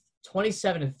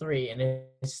 27-3 in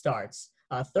his starts.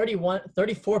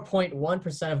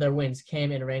 34.1% of their wins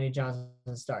came in Randy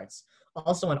Johnson's starts.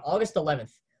 Also on August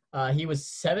 11th, he was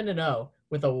 7-0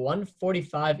 with a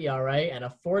 1.45 ERA and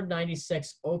a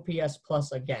 4.96 OPS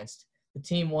plus against. the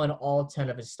team won all 10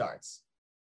 of his starts.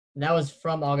 And that was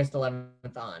from August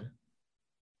 11th on.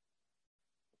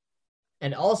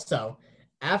 And also,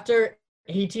 after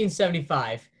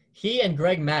 1875, he and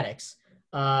Greg Maddux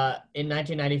in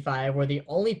 1995 were the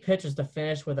only pitchers to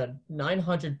finish with a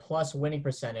 900-plus winning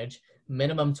percentage,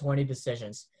 minimum 20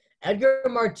 decisions. Edgar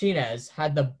Martinez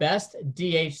had the best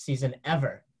DH season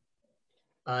ever.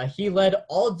 He led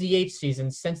all DH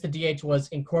seasons since the DH was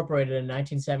incorporated in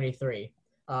 1973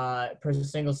 per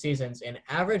single seasons, in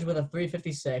average with a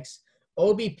 356,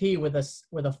 OBP with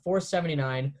a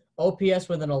 479, OPS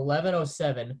with an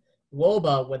 1107,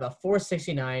 WOBA with a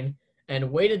 469,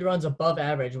 and weighted runs above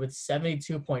average with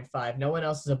 72.5. No one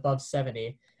else is above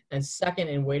 70. And second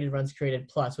in weighted runs created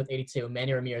plus with 82.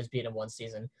 Manny Ramirez beat him one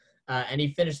season. And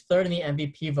he finished third in the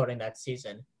MVP voting that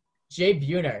season. Jay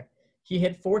Buhner, he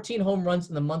hit 14 home runs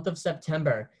in the month of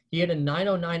September. He had a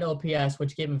 909 OPS,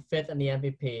 which gave him fifth in the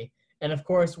MVP. And of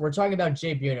course, we're talking about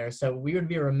Jay Buhner, so we would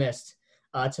be remiss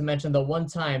to mention the one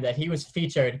time that he was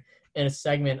featured in a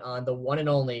segment on the one and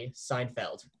only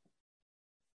Seinfeld.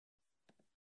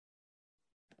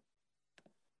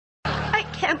 I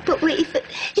can't believe it.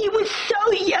 He was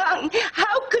so young.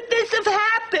 How could this have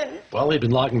happened? Well, he'd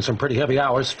been logging some pretty heavy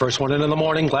hours. First one in the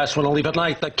morning, last one to leave at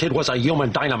night. That kid was a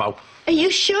human dynamo. Are you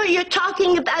sure you're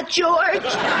talking about George?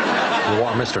 You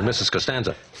are Mr. and Mrs.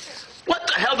 Costanza. What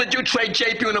the hell did you trade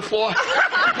Jay Buhner for?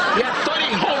 He had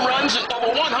 30 home runs and over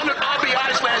 100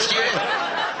 RBIs last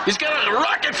year. He's got a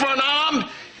rocket for an arm.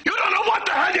 You don't know what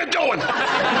the hell you're doing.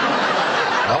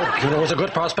 Well, Buhner was a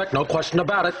good prospect, no question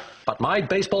about it. But my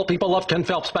baseball people love Ken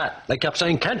Phelps' bat. They kept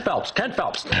saying, Ken Phelps, Ken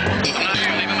Phelps.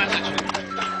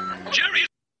 Jerry.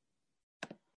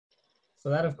 So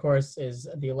that, of course, is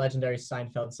the legendary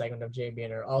Seinfeld segment of Jay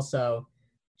Buhner. Also,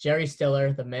 Jerry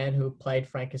Stiller, the man who played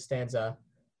Frank Costanza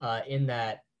in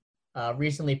that,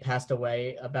 recently passed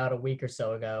away about a week or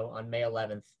so ago on May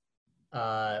 11th.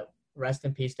 Rest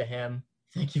in peace to him.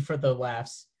 Thank you for the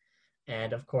laughs.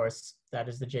 And, of course, that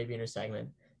is the Jay Buhner segment.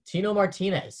 Tino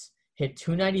Martinez hit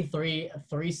 293,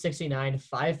 369,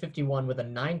 551 with a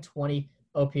 920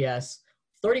 OPS,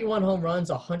 31 home runs,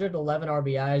 111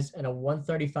 RBIs, and a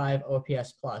 135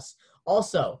 OPS plus.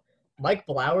 Also, Mike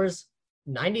Blowers,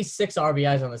 96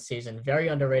 RBIs on the season. Very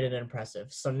underrated and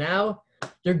impressive. So now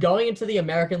you're going into the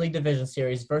American League Division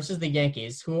Series versus the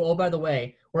Yankees, who, oh, by the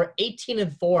way, were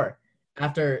 18-4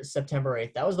 after September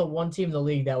 8th. That was the one team in the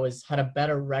league that had a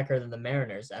better record than the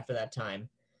Mariners after that time.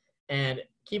 And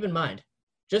keep in mind,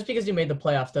 just because you made the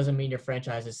playoffs doesn't mean your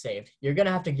franchise is saved. You're going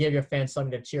to have to give your fans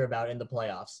something to cheer about in the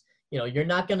playoffs. You know, you're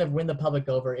not going to win the public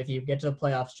over if you get to the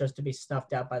playoffs just to be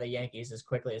snuffed out by the Yankees as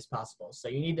quickly as possible. So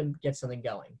you need to get something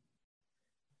going.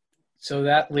 So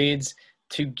that leads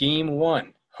to Game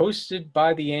 1, hosted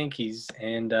by the Yankees.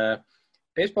 And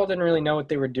baseball didn't really know what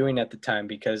they were doing at the time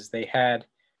because they had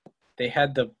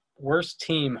the worst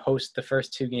team host the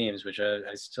first two games, which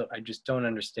I just don't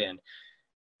understand.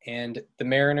 And the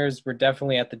Mariners were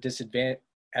definitely at the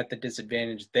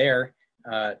disadvantage there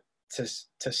to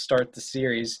start the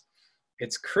series.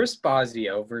 It's Chris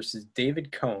Bosio versus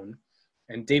David Cone,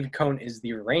 and David Cone is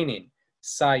the reigning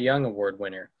Cy Young Award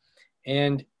winner.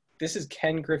 And this is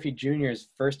Ken Griffey Jr.'s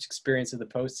first experience of the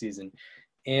postseason.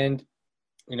 And,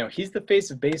 you know, he's the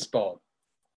face of baseball.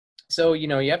 So, you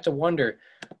know, you have to wonder,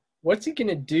 what's he going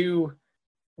to do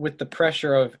with the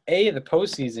pressure of A, the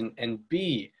postseason, and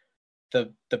B, the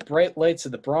bright lights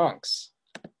of the Bronx?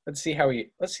 Let's see how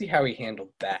he handled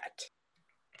that.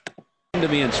 To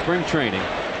me in spring training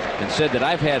and said that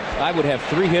I would have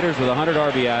 3 hitters with 100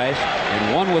 RBIs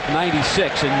and 1 with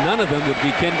 96, and none of them would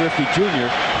be Ken Griffey Jr.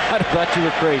 I'd have thought you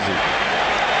were crazy.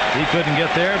 He couldn't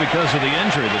get there because of the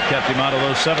injury that kept him out of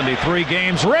those 73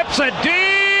 games. Rips it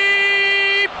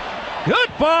deep.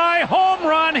 Goodbye home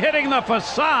run hitting the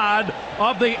facade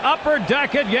of the upper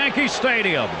deck at Yankee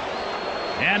Stadium.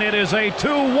 And it is a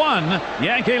 2-1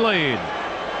 Yankee lead.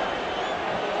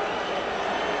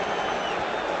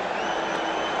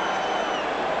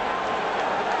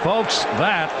 Folks,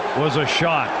 that was a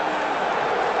shot.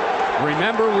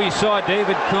 Remember, we saw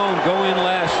David Cone go in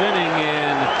last inning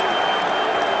and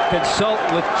consult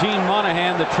with Gene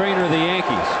Monahan, the trainer of the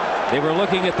Yankees. They were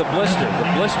looking at the blister. The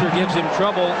blister gives him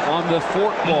trouble on the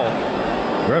fork ball.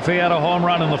 Griffey had a home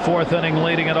run in the 4th inning,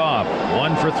 leading it off.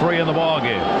 1 for 3 in the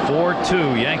ballgame.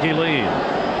 4-2 Yankee lead.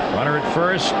 Runner at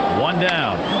first, 1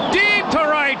 down. Deep to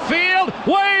right field.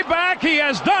 Way back. He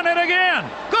has done it again.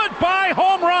 Goodbye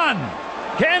home run.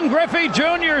 Ken Griffey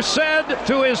Jr. said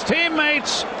to his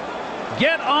teammates,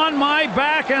 "Get on my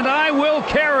back and I will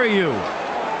carry you."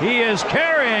 He is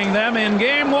carrying them in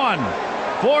Game 1.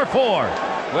 4-4.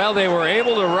 Well, they were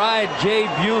able to ride Jay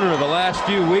Buhner the last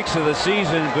few weeks of the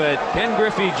season, but Ken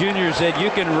Griffey Jr. said, you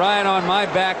can ride on my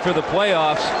back for the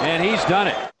playoffs, and he's done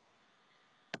it.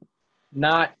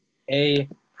 Not a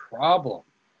problem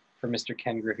for Mr.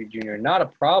 Ken Griffey Jr. Not a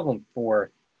problem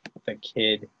for the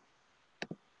kid.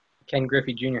 Ken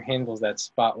Griffey Jr. handles that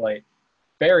spotlight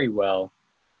very well,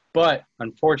 but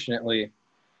unfortunately,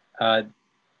 those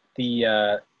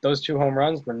 2 home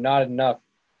runs were not enough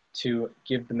to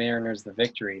give the Mariners the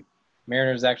victory.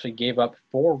 Mariners actually gave up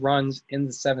 4 runs in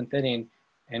the 7th inning,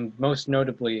 and most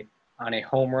notably on a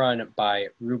home run by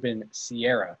Ruben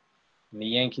Sierra. And the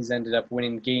Yankees ended up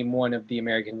winning Game 1 of the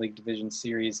American League Division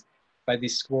Series by the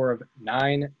score of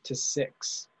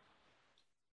 9-6.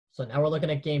 So now we're looking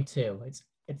at Game 2.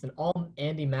 It's an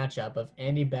all-Andy matchup of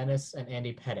Andy Benes and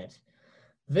Andy Pettitte.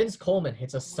 Vince Coleman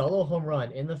hits a solo home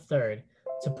run in the 3rd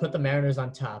to put the Mariners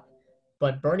on top,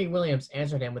 but Bernie Williams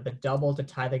answered him with a double to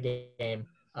tie the game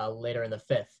later in the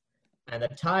 5th. And the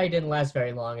tie didn't last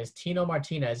very long as Tino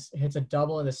Martinez hits a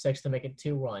double in the 6th to make it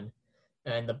 2-1.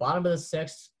 And the bottom of the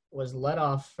 6th was led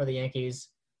off for the Yankees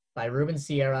by Ruben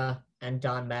Sierra and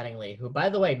Don Mattingly, who, by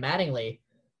the way, Mattingly,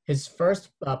 his first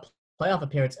playoff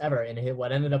appearance ever in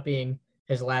what ended up being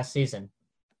his last season.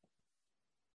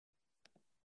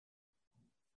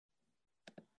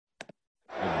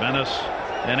 Benes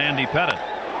and Andy Pettitte.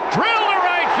 Drill to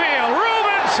right field.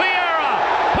 Ruben Sierra.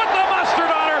 Put the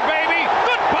mustard on her, baby.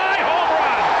 Goodbye, home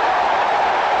run.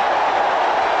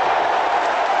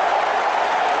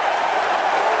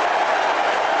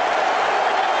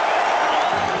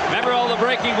 Remember all the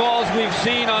breaking balls we've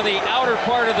seen on the outer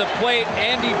part of the plate?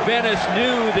 Andy Benes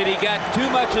knew that he got too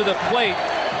much of the plate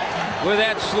with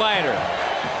that slider.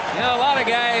 You know, a lot of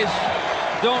guys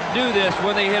don't do this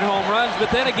when they hit home runs,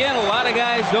 but then again, a lot of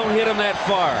guys don't hit them that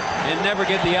far and never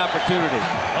get the opportunity.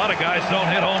 A lot of guys don't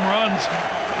hit home runs.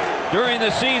 During the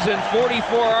season, 44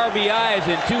 RBIs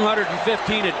and 215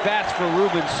 at-bats for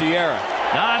Ruben Sierra.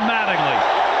 Don Mattingly.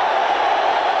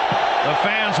 The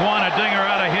fans want a dinger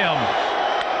out of him.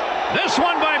 This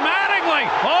one by Mattingly.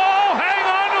 Oh, hang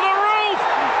on to the roof.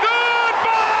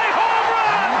 Goodbye, home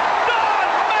run. Don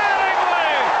Mattingly.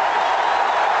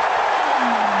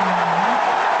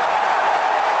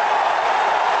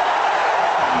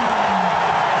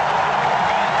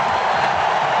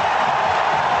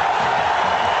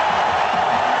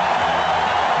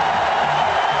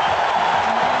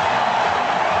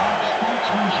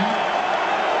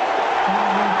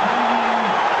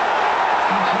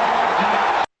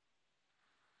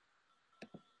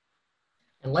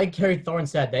 And like Gary Thorne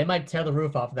said, they might tear the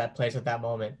roof off of that place at that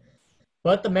moment.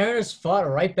 But the Mariners fought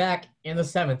right back in the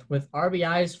 7th with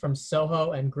RBIs from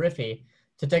Soho and Griffey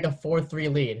to take a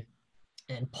 4-3 lead.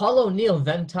 And Paul O'Neill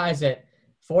then ties it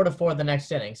 4-4 the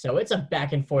next inning. So it's a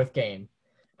back-and-forth game.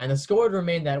 And the score would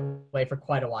remain that way for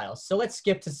quite a while. So let's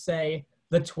skip to, say,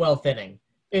 the 12th inning.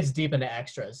 It's deep into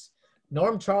extras.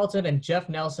 Norm Charlton and Jeff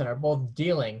Nelson are both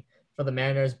dealing for the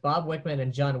Mariners. Bob Wickman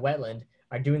and John Wetland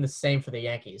are doing the same for the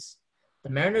Yankees. The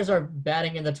Mariners are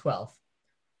batting in the 12th.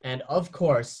 And, of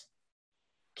course,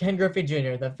 Ken Griffey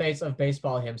Jr., the face of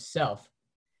baseball himself,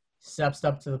 steps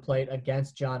up to the plate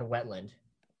against John Wetland.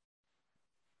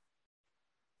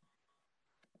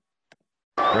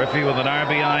 Griffey with an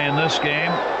RBI in this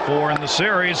game, 4 in the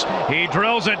series. He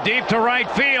drills it deep to right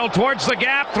field towards the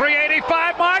gap.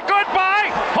 385 mark. Goodbye.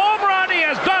 Home run. He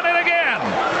has done it again.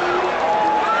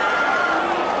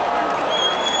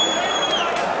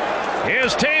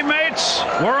 His teammates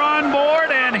were on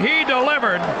board and he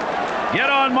delivered. Get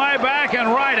on my back and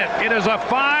ride it. It is a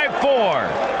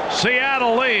 5-4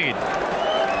 Seattle lead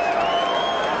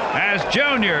as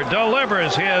Junior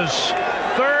delivers his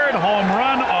 3rd home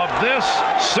run of this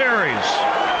series.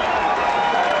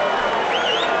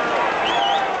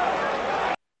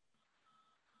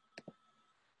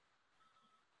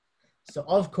 So,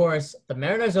 of course, the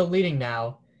Mariners are leading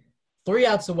now, 3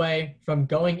 outs away from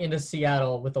going into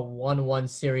Seattle with a 1-1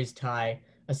 series tie,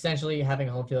 essentially having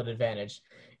home field advantage.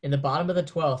 In the bottom of the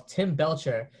 12th, Tim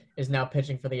Belcher is now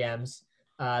pitching for the M's.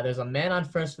 There's a man on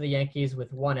first for the Yankees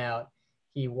with 1 out.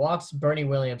 He walks Bernie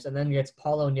Williams and then gets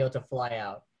Paul O'Neill to fly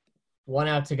out. 1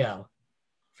 out to go.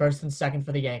 First and second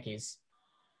for the Yankees.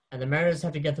 And the Mariners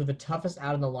have to get through the toughest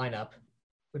out in the lineup,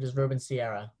 which is Ruben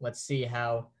Sierra. Let's see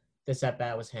how this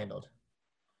at-bat was handled.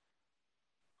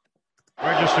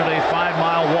 Registered a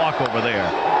 5-mile walk over there.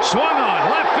 Swung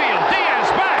on, left field. Diaz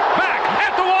back,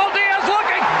 at the wall. Diaz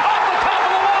looking, off the top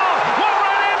of the wall. 1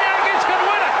 run in, Yankees can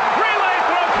win it. Relay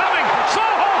throw coming.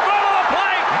 Soho front of the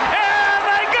plate, and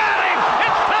they got him.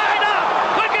 It's tied up.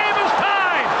 The game is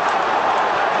tied.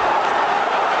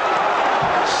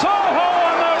 Soho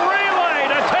on the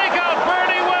relay to take out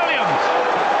Bernie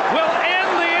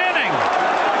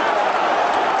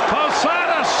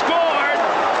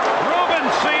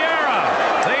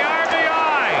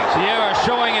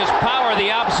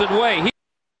Wilson way.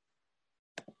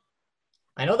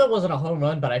 I know that wasn't a home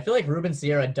run, but I feel like Ruben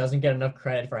Sierra doesn't get enough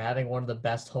credit for having one of the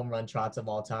best home run trots of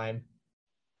all time.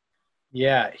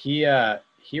 Yeah, he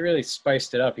really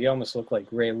spiced it up. He almost looked like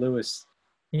Ray Lewis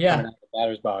coming out of the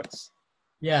batter's box.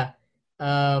 Yeah.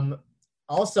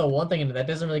 Also, one thing that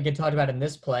doesn't really get talked about in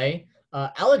this play,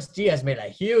 Alex Diaz made a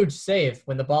huge save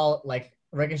when the ball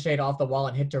ricocheted off the wall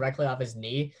and hit directly off his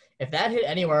knee. If that hit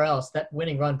anywhere else, that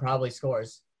winning run probably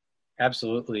scores.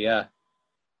 Absolutely, yeah.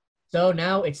 So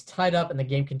now it's tied up and the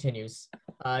game continues.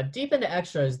 Deep into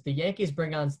extras, the Yankees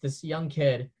bring on this young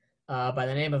kid by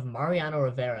the name of Mariano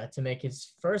Rivera to make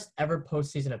his first ever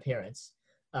postseason appearance.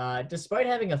 Despite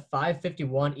having a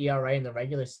 .551 ERA in the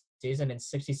regular season and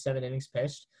 67 innings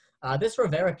pitched, this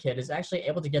Rivera kid is actually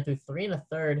able to get through 3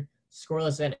 1/3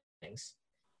 scoreless innings.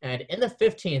 And in the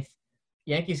 15th,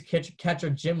 Yankees catcher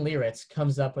Jim Leyritz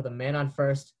comes up with a man on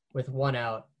first with 1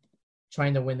 out,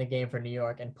 trying to win the game for New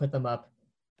York and put them up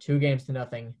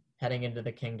 2-0 heading into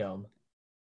the Kingdome.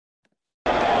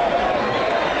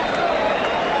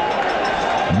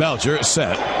 Belcher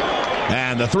set.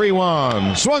 And the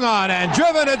 3-1 swung on and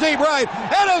driven to deep right.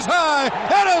 It is high.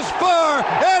 It is far.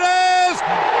 It is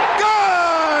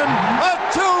gone. A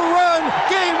 2-run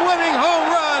game-winning home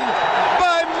run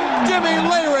by Jimmy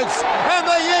Leyritz. And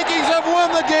the Yankees have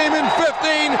won the game in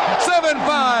 15,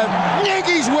 7-5.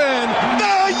 Yankees win.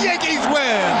 The Yankees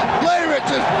win. Leyritz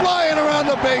is flying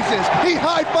around the bases. He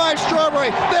high-fives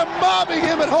Strawberry. They're mobbing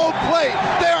him at home plate.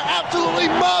 They're absolutely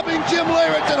mobbing Jim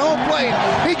Leyritz at home plate.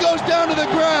 He goes down to the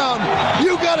ground.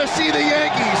 You got to see the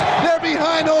Yankees. They're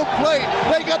behind home plate.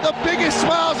 They got the biggest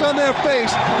smiles on their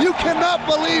face. You cannot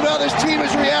believe how this team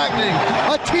is reacting.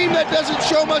 A team that doesn't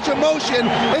show much emotion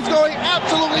is going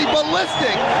absolutely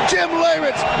ballistic. Jim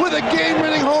Leyritz with a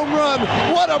game-winning home run.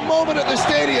 What a moment at the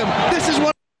stadium. This is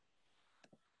one.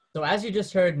 So as you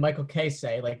just heard Michael Kay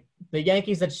say, the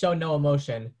Yankees that show no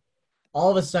emotion, all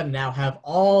of a sudden now have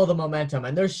all the momentum,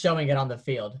 and they're showing it on the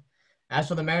field. As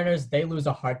for the Mariners, they lose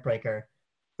a heartbreaker,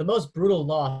 the most brutal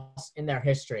loss in their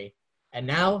history. And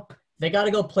now they got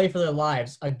to go play for their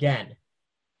lives again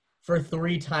for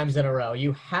 3 times in a row.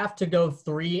 You have to go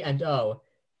 3-0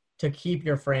 to keep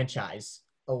your franchise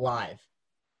alive.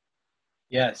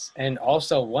 Yes, and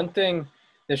also one thing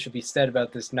that should be said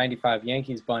about this 95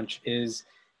 Yankees bunch is,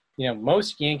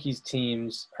 most Yankees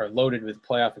teams are loaded with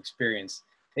playoff experience.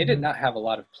 They did not have a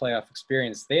lot of playoff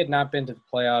experience. They had not been to the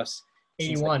playoffs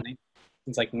 81.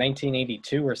 Since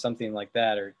 1982 or something like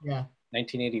that, or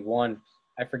 1981.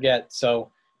 I forget.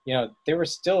 So, they were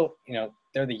still,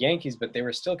 they're the Yankees, but they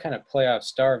were still kind of playoff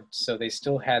starved. So they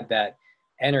still had that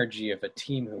energy of a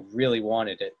team who really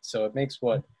wanted it. So it makes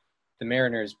what the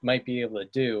Mariners might be able to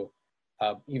do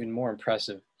even more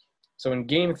impressive. So in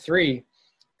Game 3,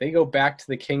 they go back to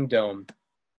the Kingdome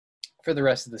for the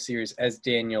rest of the series, as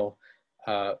Daniel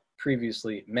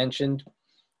previously mentioned.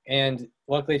 And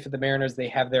luckily for the Mariners, they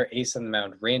have their ace on the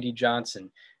mound, Randy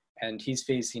Johnson, and he's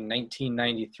facing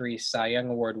 1993 Cy Young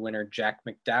Award winner Jack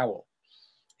McDowell.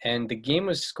 And the game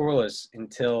was scoreless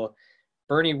until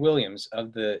Bernie Williams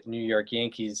of the New York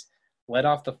Yankees led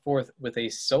off the 4th with a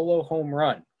solo home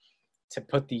run to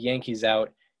put the Yankees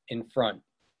out in front.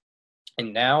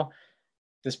 And now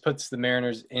this puts the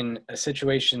Mariners in a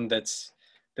situation that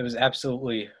was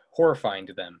absolutely horrifying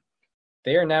to them.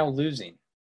 They are now losing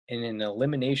in an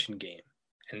elimination game,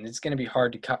 and it's going to be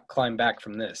hard to climb back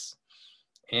from this.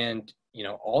 And,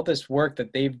 all this work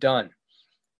that they've done,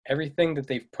 everything that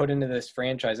they've put into this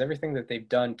franchise, everything that they've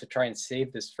done to try and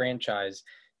save this franchise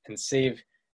and save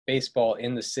baseball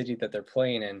in the city that they're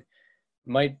playing in,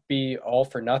 might be all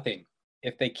for nothing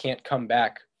if they can't come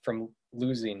back from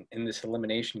losing in this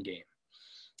elimination game.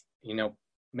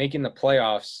 Making the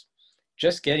playoffs,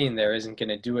 just getting there isn't going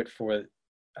to do it for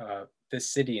this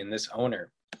city and this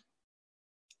owner.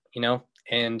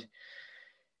 And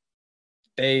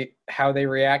how they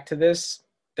react to this,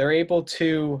 they're able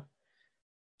to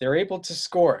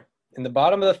score. In the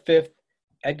bottom of the 5th,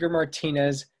 Edgar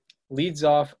Martinez leads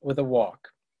off with a walk,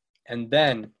 and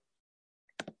then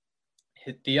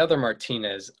hit the other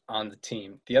Martinez on the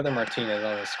team, the other Martinez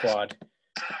on the squad,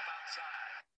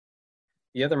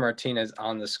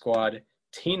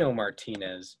 Tino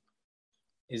Martinez,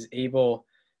 is able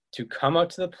to come up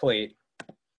to the plate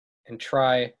and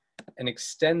try and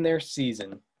extend their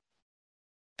season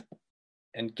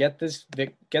and get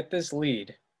this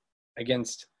lead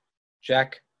against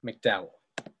Jack McDowell.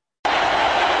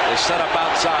 They set up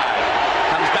outside.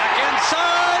 Comes back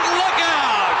inside. Look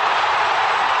out!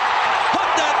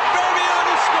 Put that baby on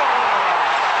the score.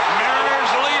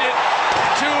 Mariners lead it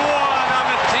 2-1 on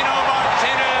the Tino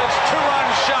Martinez 2-run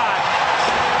shot.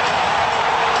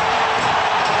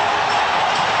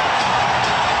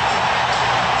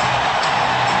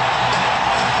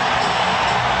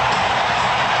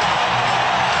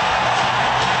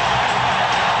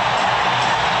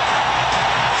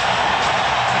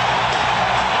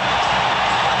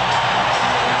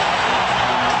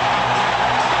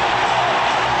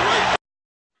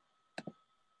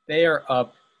 They are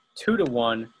up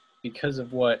 2-1 because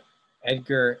of what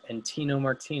Edgar and Tino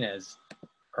Martinez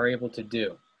are able to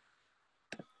do.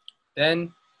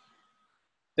 Then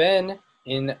in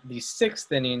the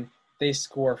 6th inning, they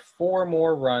score 4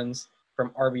 more runs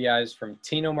from RBIs from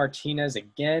Tino Martinez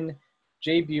again,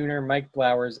 Jay Buhner, Mike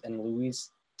Blowers, and Luis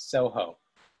Sojo.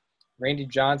 Randy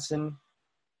Johnson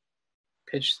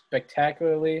pitched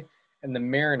spectacularly, and the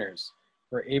Mariners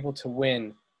were able to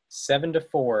win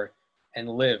 7-4 and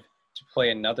live to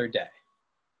play another day.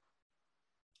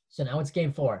 So now it's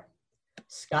game 4.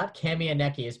 Scott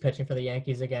Kamianecki is pitching for the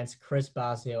Yankees against Chris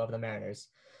Bosio of the Mariners.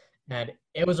 And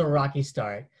it was a rocky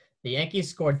start. The Yankees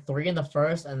scored 3 in the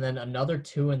first and then another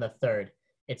 2 in the third.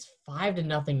 It's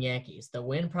 5-0 Yankees. The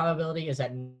win probability is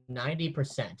at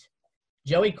 90%.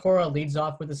 Joey Cora leads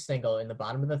off with a single in the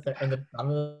bottom of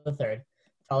the third,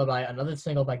 followed by another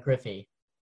single by Griffey.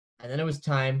 And then it was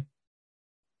time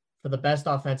for the best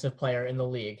offensive player in the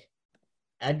league,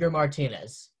 Edgar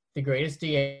Martinez, the greatest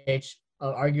DH,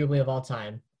 arguably of all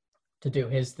time, to do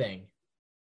his thing.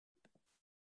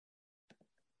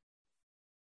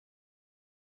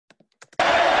 Deep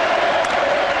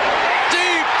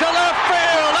to left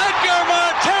field, Edgar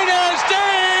Martinez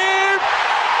deep,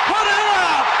 put it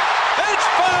up. It's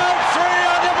 5-3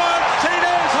 on the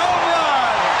Martinez home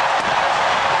run.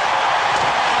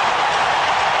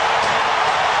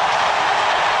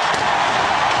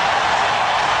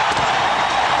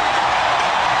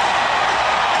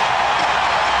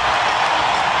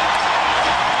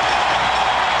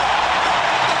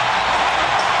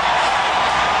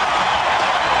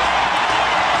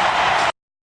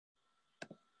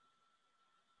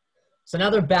 So now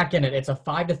they're back in it. It's a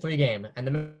 5-3 game, and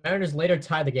the Mariners later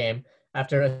tied the game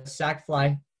after a sac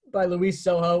fly by Luis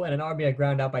Sojo and an RBI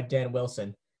ground out by Dan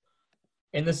Wilson.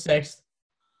 In the 6th,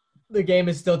 the game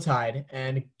is still tied,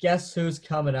 and guess who's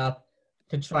coming up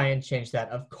to try and change that?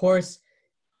 Of course,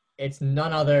 it's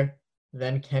none other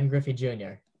than Ken Griffey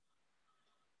Jr.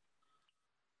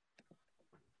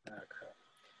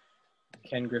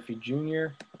 Ken Griffey Jr.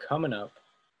 coming up.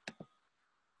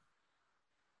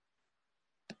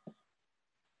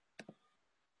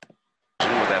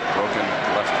 With that broken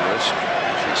left wrist,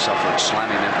 she suffered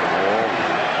slamming into the wall,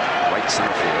 right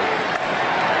center field.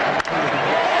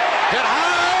 Hit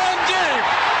high and deep.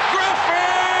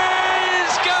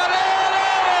 Griffey's got it out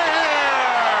of here.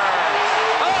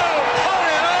 Oh, put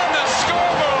it on the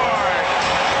scoreboard.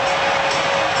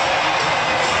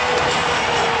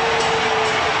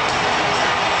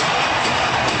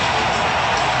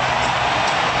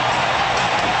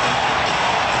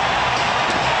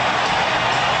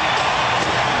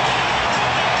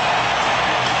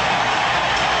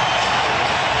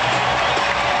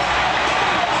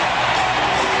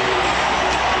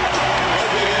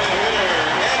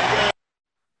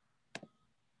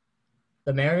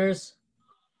 The Mariners,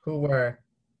 who were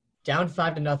down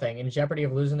 5-0 in jeopardy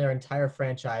of losing their entire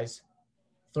franchise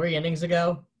 3 innings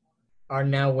ago, are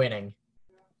now winning.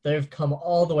 They've come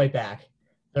all the way back.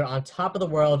 They're on top of the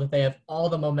world. They have all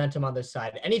the momentum on their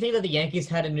side. Anything that the Yankees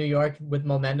had in New York with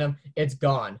momentum, it's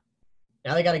gone.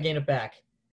 Now they got to gain it back.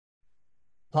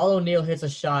 Paul O'Neill hits a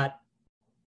shot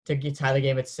to tie the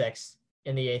game at 6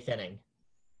 in the 8th inning.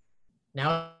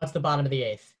 Now it's the bottom of the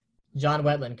 8th. John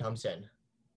Wetland comes in.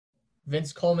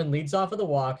 Vince Coleman leads off with a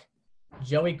walk.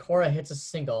 Joey Cora hits a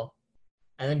single.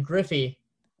 And then Griffey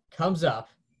comes up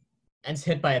and is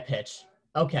hit by a pitch.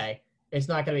 Okay, it's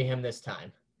not going to be him this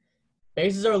time.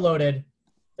 Bases are loaded.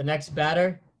 The next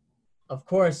batter, of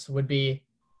course, would be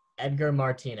Edgar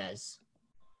Martinez,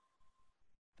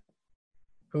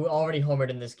 who already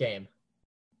homered in this game.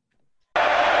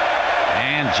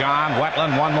 And John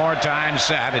Wetland one more time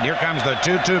set. And here comes the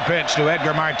 2-2 pitch to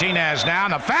Edgar Martinez now.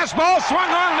 And the fastball swung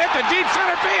on and hit to deep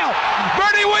center field.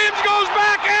 Bernie Williams goes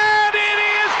back, and it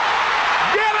is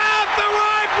get out the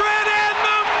rye bread and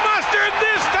the mustard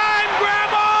this time,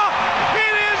 Grandma.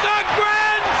 It is a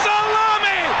grand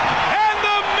salami, and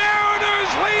the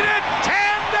Mariners lead it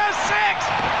 10-6.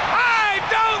 I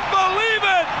don't believe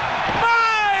it.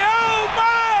 My, oh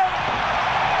my.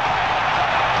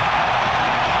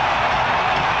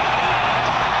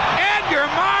 Edgar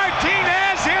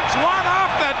Martinez hits one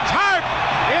off the tarp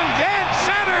in dead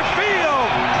center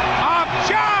field of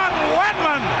John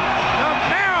Wetland. The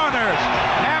Mariners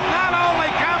have not only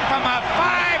come from a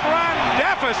 5-run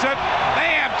deficit,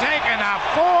 they have taken a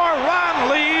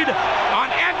 4-run lead on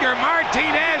Edgar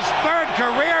Martinez's 3rd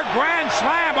career grand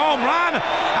slam home run.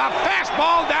 A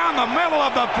fastball down the middle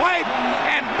of the plate,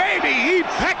 and baby, he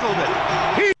pickled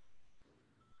it.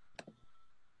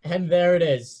 And there it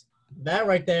is. That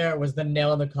right there was the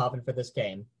nail in the coffin for this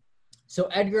game. So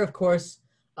Edgar, of course,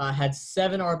 had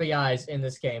 7 RBIs in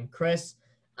this game. Chris,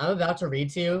 I'm about to read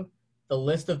to you the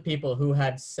list of people who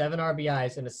had 7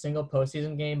 RBIs in a single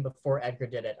postseason game before Edgar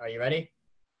did it. Are you ready?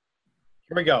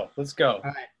 Here we go. Let's go. All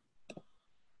right.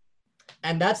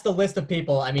 And that's the list of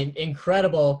people. I mean,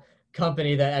 incredible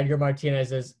company that Edgar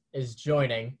Martinez is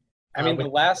joining. I mean, the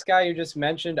last guy you just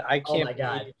mentioned, I can't my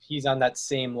God. believe he's on that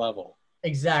same level.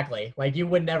 Exactly. Like, you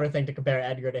would never think to compare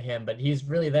Edgar to him, but he's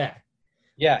really there.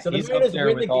 Yeah, So he's up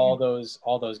there with all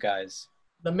those guys.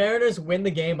 The Mariners win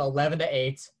the game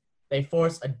 11-8. They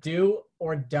force a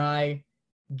do-or-die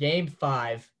Game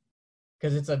 5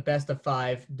 because it's a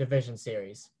best-of-5 division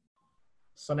series.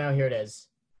 So now here it is.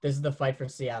 This is the fight for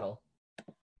Seattle.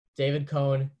 David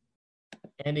Cone,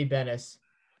 Andy Benes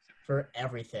for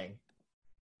everything.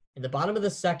 In the bottom of the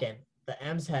second, the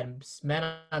M's had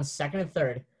men on second and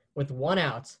third with 1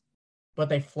 out, but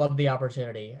they flubbed the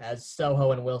opportunity as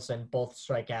Soho and Wilson both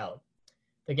strike out.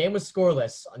 The game was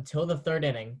scoreless until the 3rd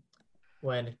inning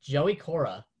when Joey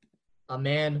Cora, a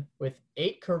man with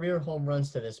 8 career home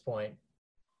runs to this point,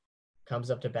 comes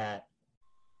up to bat.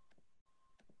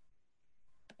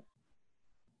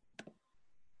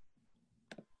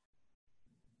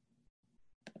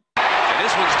 And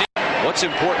this one's deep. What's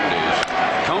important is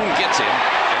Cone gets him,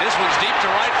 and this one's deep to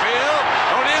right field.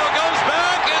 O'Neill goes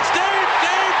back. It's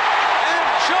deep, and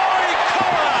Joey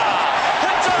Cora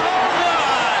hits a home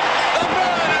run. The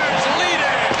Mariners lead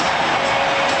it.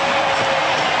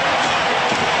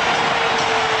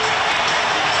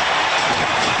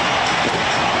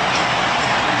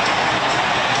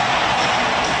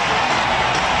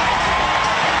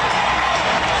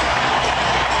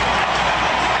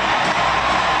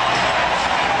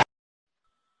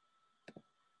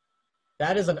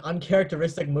 That is an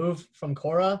uncharacteristic move from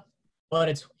Cora,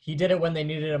 but he did it when they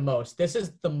needed it most. This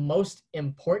is the most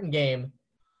important game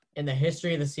in the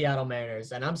history of the Seattle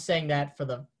Mariners, and I'm saying that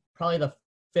for probably the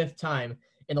 5th time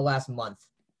in the last month,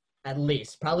 at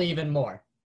least, probably even more.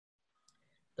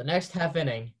 The next half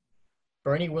inning,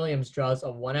 Bernie Williams draws a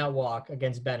 1-out walk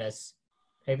against Benes,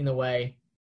 paving the way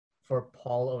for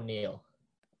Paul O'Neill.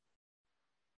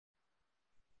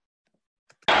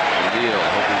 O'Neill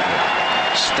hoping to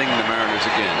sting the Mariners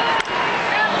again.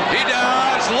 He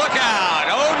does. Look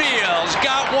out. O'Neill's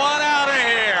got 1 out of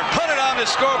here. Put it on the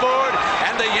scoreboard,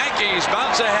 and the Yankees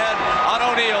bounce ahead on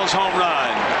O'Neill's home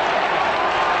run.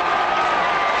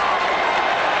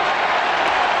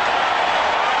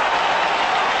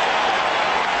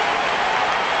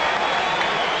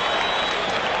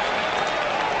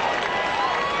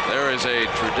 There is a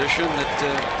tradition that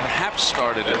perhaps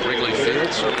started at Wrigley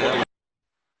Field.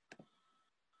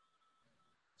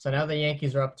 So now the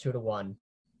Yankees are up 2-1.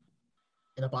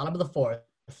 In the bottom of the 4th,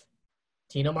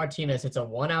 Tino Martinez hits a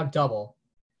 1-out double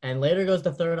and later goes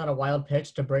to third on a wild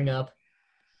pitch to bring up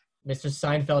Mr.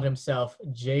 Seinfeld himself,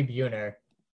 Jay Buhner,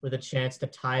 with a chance to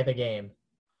tie the game.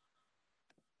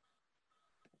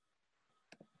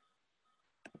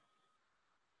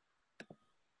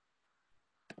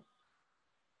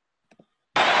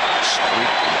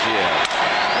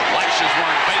 Lashes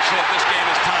one, base hit. This game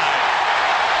is tied.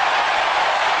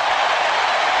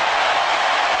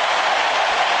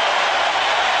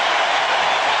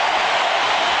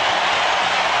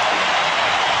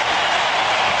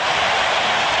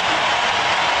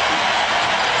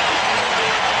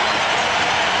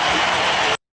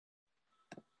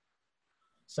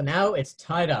 So now it's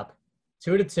tied up,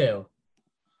 2-2.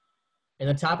 In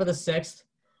the top of the 6th,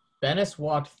 Benes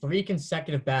walked 3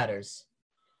 consecutive batters,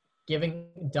 giving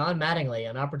Don Mattingly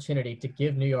an opportunity to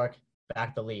give New York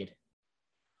back the lead.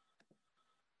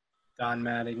 Don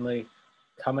Mattingly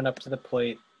coming up to the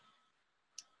plate.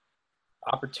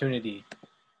 Opportunity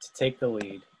to take the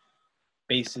lead.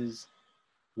 Bases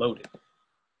loaded.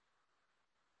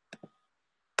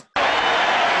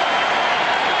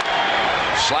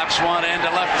 Slaps one into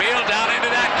left field, down into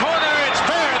that corner. It's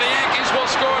fair. The Yankees will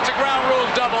score. It's a ground rule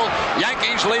double.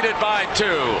 Yankees lead it by 2.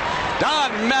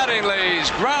 Don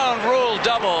Mattingly's ground rule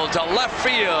double to left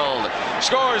field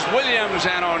scores Williams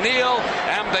and O'Neill,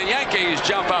 and the Yankees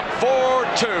jump up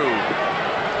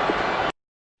 4-2.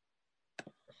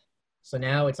 So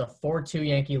now it's a 4-2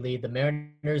 Yankee lead. The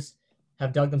Mariners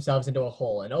have dug themselves into a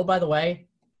hole. And oh, by the way,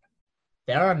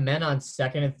 there are men on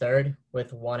second and third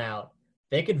with 1 out.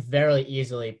 They could very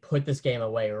easily put this game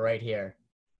away right here.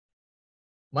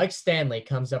 Mike Stanley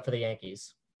comes up for the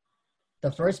Yankees.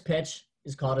 The first pitch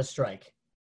is called a strike.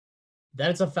 Then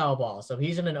it's a foul ball, so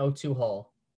he's in an 0-2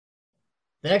 hole.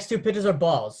 The next 2 pitches are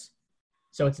balls.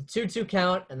 So it's a 2-2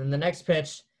 count, and then the next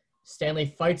pitch, Stanley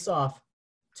fights off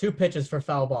 2 pitches for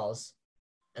foul balls.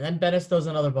 And then Benes throws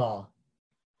another ball.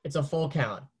 It's a full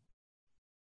count.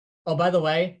 Oh, by the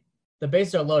way, the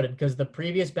bases are loaded because the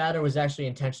previous batter was actually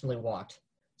intentionally walked.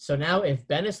 So now if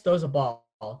Bennis throws a ball,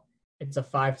 it's a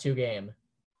 5-2 game.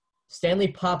 Stanley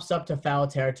pops up to foul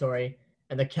territory,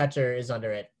 and the catcher is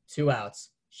under it. 2 outs.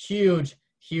 Huge,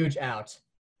 huge out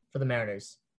for the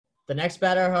Mariners. The next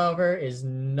batter, however, is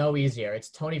no easier.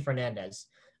 It's Tony Fernandez,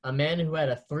 a man who had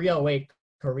a 3.08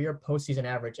 career postseason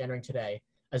average entering today,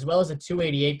 as well as a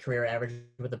 2.88 career average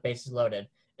with the bases loaded.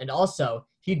 And also,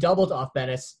 he doubled off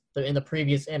Bennis in the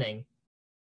previous inning.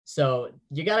 So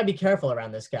you got to be careful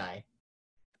around this guy.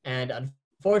 And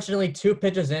unfortunately, 2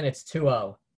 pitches in, it's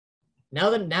 2-0.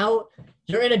 Now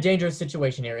you're in a dangerous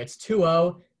situation here. It's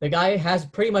 2-0. The guy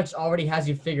pretty much already has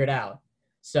you figured out.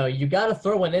 So you got to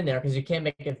throw one in there because you can't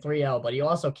make it 3-0, but you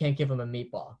also can't give him a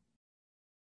meatball.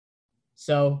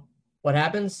 So what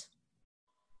happens?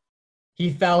 He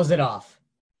fouls it off.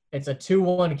 It's a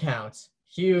 2-1 count.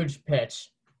 Huge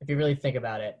pitch, if you really think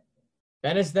about it.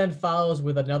 Bennis then follows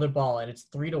with another ball, and it's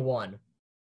 3-1.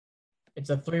 It's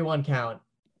a 3-1 count.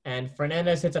 And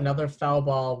Fernandez hits another foul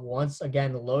ball, once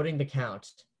again loading the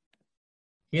count.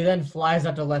 He then flies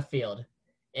out to left field.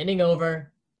 Inning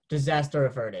over, disaster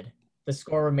averted. The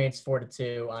score remains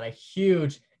 4-2 on a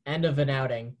huge end of an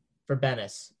outing for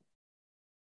Bennis.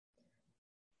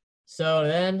 So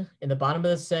then, in the bottom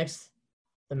of the 6th,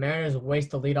 the Mariners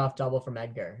waste a leadoff double from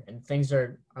Edgar, and things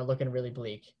are looking really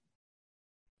bleak.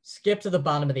 Skip to the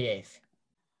bottom of the 8th.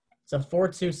 It's a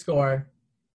 4-2 score.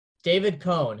 David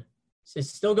Cone is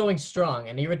still going strong,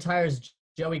 and he retires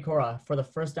Joey Cora for the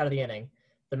first out of the inning.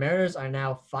 The Mariners are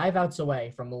now 5 outs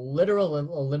away from literal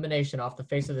elimination off the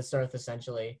face of this earth,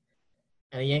 essentially,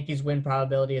 and the Yankees' win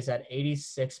probability is at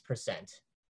 86%.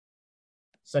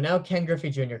 So now Ken Griffey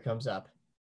Jr. comes up.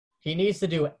 He needs to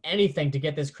do anything to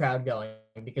get this crowd going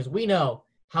because we know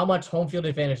how much home field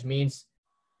advantage means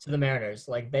to the Mariners.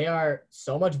 Like, they are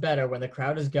so much better when the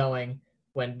crowd is going,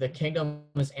 when the kingdom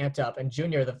is amped up, and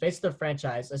Junior, the face of the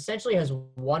franchise, essentially has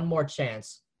one more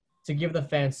chance to give the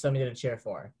fans something to cheer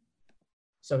for.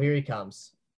 So here he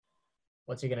comes.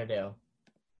 What's he going to do?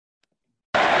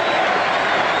 Deep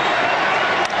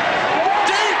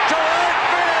to right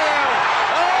field!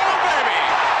 Oh, baby!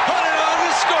 Put it on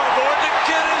the scoreboard. The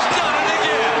kid has done it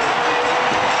again.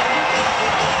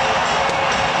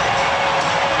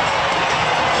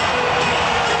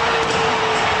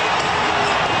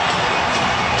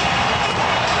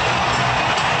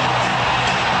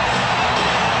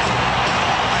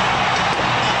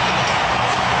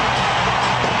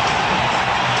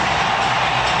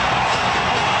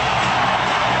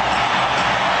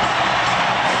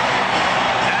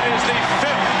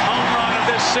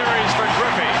 Series for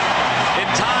Griffey. It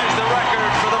ties the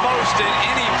record for the most in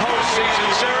any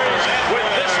postseason series with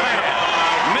this man,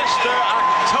 Mr.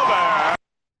 October.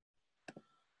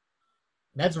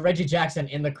 That's Reggie Jackson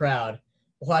in the crowd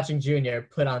watching Junior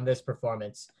put on this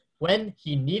performance. When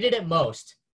he needed it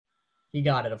most, he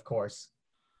got it, of course.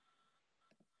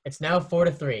 It's now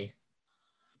 4-3.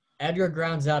 Edgar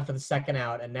grounds out for the second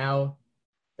out, and now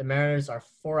the Mariners are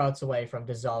 4 outs away from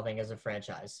dissolving as a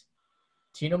franchise.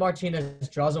 Tino Martinez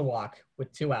draws a walk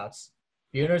with 2 outs.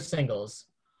 Buhner singles.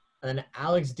 And then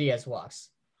Alex Diaz walks.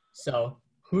 So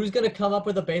who's going to come up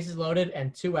with the bases loaded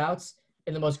and 2 outs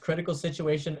in the most critical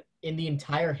situation in the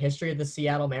entire history of the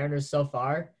Seattle Mariners so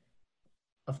far?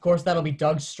 Of course, that'll be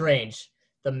Doug Strange,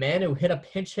 the man who hit a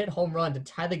pinch hit home run to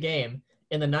tie the game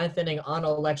in the 9th inning on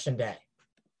Election Day.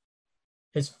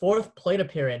 His 4th plate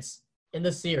appearance in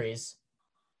the series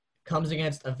comes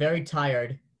against a very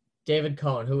tired David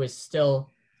Cone, who is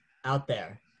still out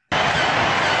there.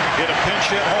 Hit a pinch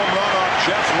hit home run off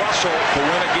Jeff Russell to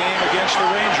win a game against the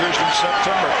Rangers in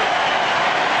September.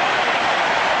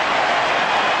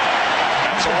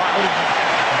 That's a lot.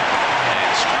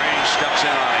 And Strange steps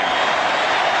in on him.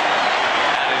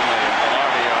 Mattingly and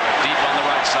Velarde are deep on the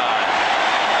right side.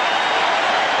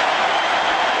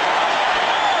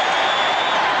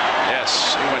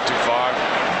 Yes, he went too far.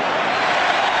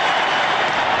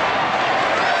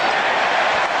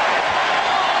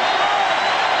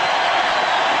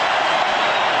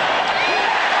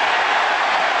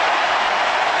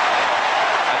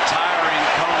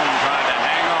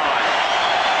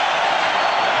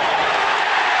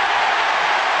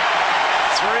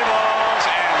 Three balls.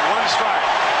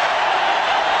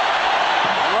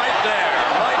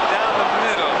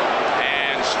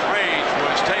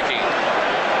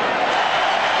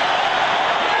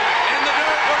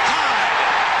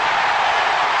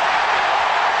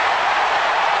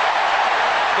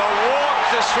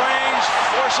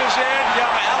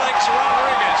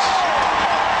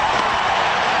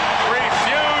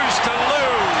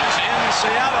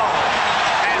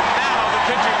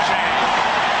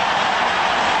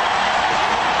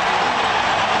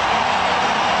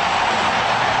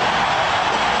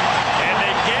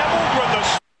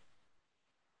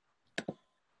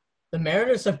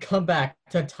 Mariners have come back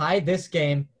to tie this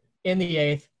game in the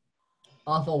 8th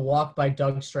off a walk by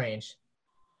Doug Strange.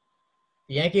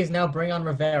 The Yankees now bring on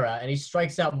Rivera, and he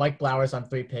strikes out Mike Blowers on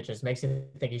 3 pitches. Makes you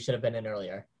think he should have been in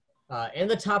earlier. In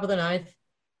the top of the 9th,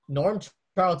 Norm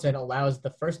Charlton allows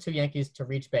the first 2 Yankees to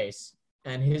reach base,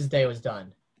 and his day was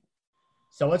done.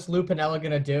 So what's Lou Piniella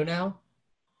going to do now?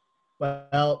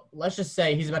 Well, let's just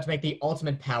say he's about to make the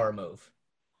ultimate power move.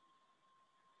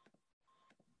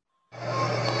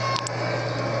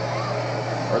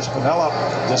 There's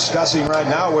Piniella discussing right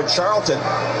now with Charlton. No,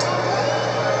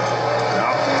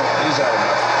 he's out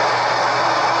enough.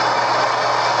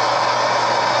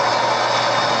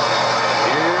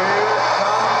 Here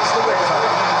comes the big time.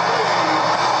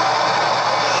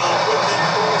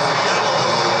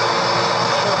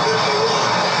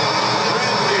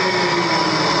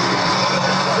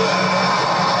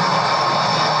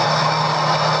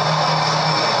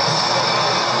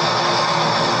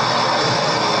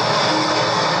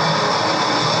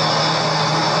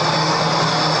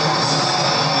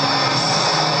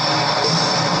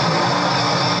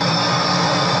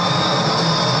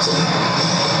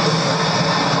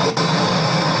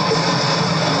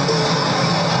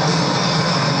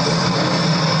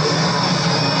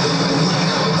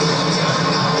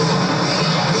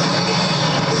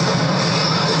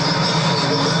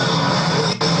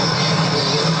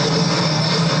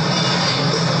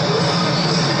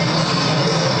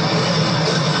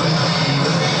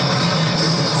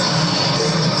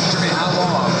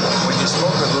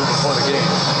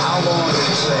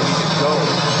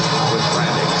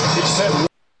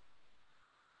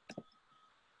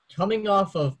 Coming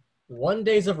off of 1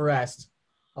 day of rest,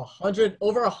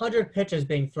 over 100 pitches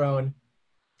being thrown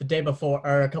the day before,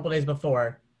 or a couple days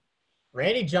before,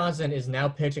 Randy Johnson is now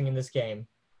pitching in this game.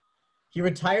 He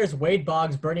retires Wade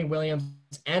Boggs, Bernie Williams,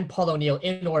 and Paul O'Neill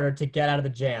in order to get out of the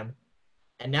jam.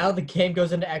 And now the game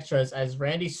goes into extras as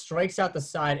Randy strikes out the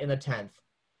side in the 10th.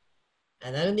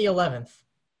 And then in the 11th,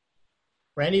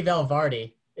 Randy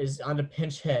Valvardi is on a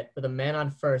pinch hit with a man on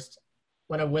first,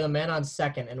 with a man on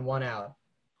second and 1 out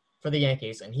for the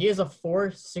Yankees. And he is a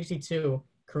 .462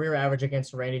 career average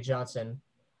against Randy Johnson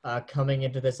coming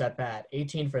into this at-bat.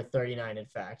 18 for 39, in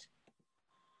fact.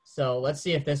 So let's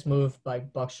see if this move by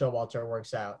Buck Showalter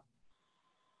works out.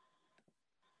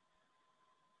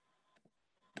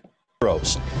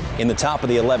 In the top of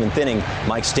the 11th inning,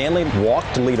 Mike Stanley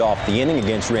walked to lead off the inning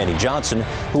against Randy Johnson,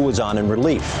 who was on in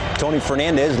relief. Tony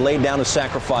Fernandez laid down a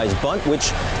sacrifice bunt,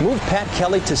 which moved Pat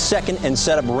Kelly to second and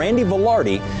set up Randy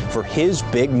Velarde for his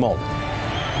big moment.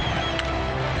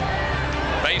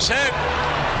 Base hit.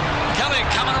 Kelly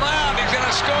coming around. He's going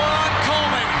to score on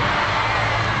Coleman.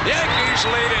 Yankees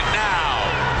lead it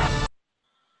now.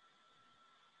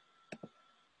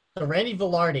 So Randy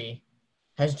Velarde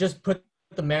has just put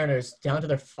the Mariners down to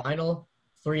their final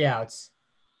 3 outs.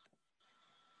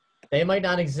 They might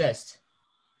not exist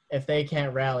if they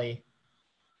can't rally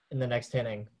in the next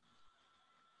inning.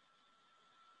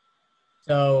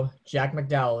 So Jack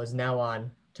McDowell is now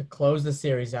on to close the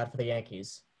series out for the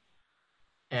Yankees.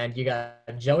 And you got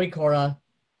Joey Cora,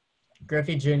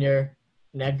 Griffey Jr.,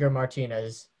 and Edgar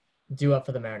Martinez due up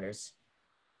for the Mariners.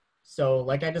 So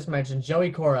like I just mentioned,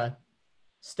 Joey Cora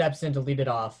steps in to lead it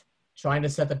off, trying to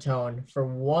set the tone for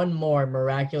one more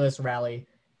miraculous rally.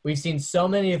 We've seen so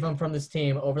many of them from this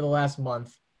team over the last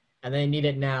month, and they need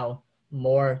it now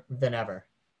more than ever.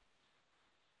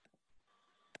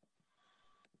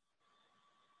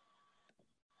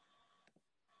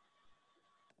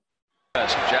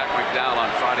 Jack McDowell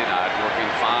on Friday night, working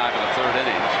 5 in the 3rd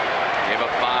innings, gave up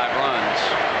 5 runs,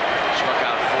 struck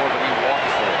out 4, but he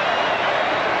walked 4.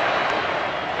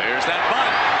 There's that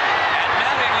bunt. And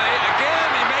Mattingly, again,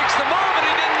 he makes the move, and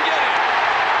he didn't get it.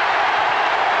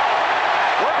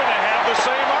 We're going to have the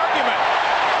same argument.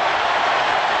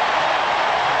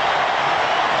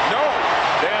 No.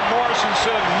 Dan Morrison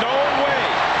said no way.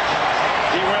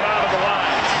 He went out of the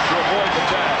line to avoid the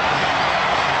tag.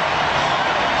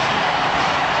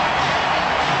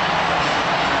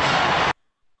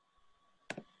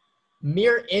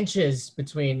 Mere inches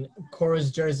between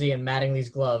Cora's jersey and Mattingly's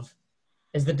glove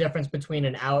is the difference between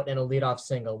an out and a leadoff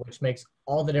single, which makes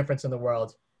all the difference in the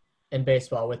world in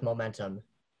baseball with momentum.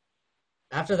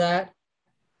 After that,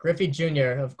 Griffey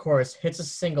Jr., of course, hits a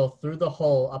single through the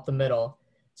hole up the middle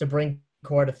to bring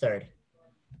Cora to third.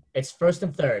 It's 1st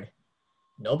and 3rd.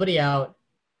 Nobody out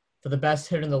for the best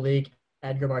hitter in the league,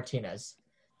 Edgar Martinez.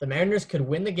 The Mariners could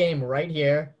win the game right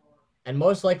here and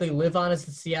most likely live on as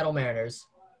the Seattle Mariners,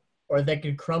 or they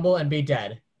could crumble and be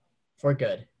dead for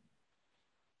good.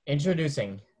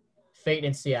 Introducing Fate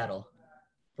in Seattle,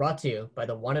 brought to you by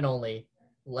the one and only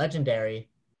legendary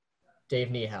Dave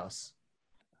Niehaus.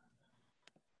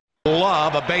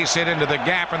 Love a base hit into the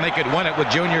gap, and they could win it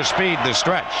with Junior speed the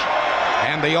stretch.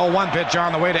 And the 0-1 pitch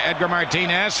on the way to Edgar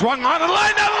Martinez. Swung on and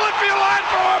line down the left field line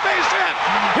for a base hit.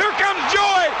 Here comes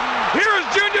Joy. Here's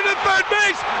Junior to third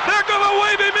base. They're going to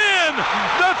wave him in.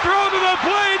 The throw to the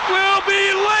plate will be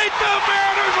late. The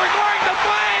Mariners are going to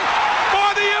play for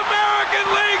the American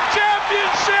League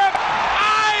Championship.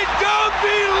 I don't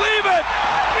believe it.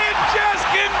 It just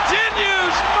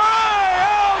continues. My,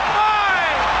 oh my.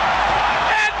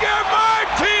 Edgar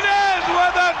Martinez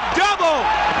with a double.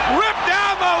 Ripped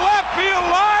down the left field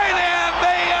line, and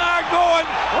they are going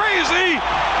crazy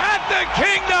at the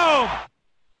Kingdom.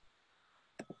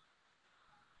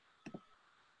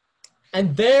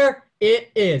 And there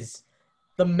it is.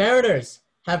 The Mariners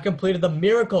have completed the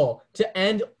miracle to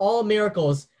end all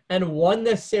miracles and won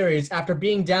this series after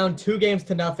being down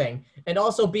 2-0 and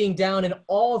also being down in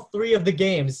all 3 of the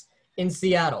games in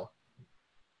Seattle.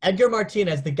 Edgar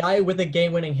Martinez, the guy with a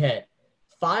game-winning hit,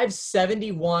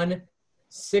 571,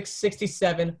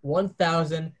 667,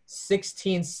 1,000,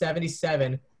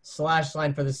 1677 slash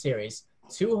line for the series.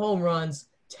 2 home runs,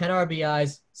 10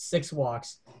 RBIs, 6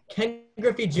 walks. Ken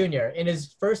Griffey Jr. in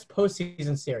his first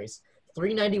postseason series,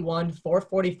 391,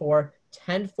 444,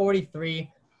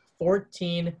 1043,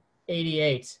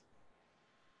 1488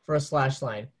 for a slash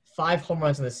line. 5 home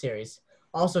runs in the series.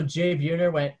 Also, Jay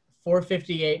Buhner went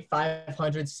 458,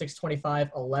 500, 625,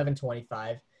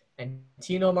 1125. And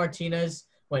Tino Martinez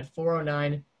went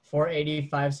 409, 480,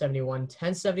 571,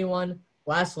 1071.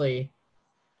 Lastly,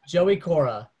 Joey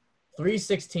Cora,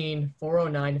 316,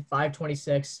 409,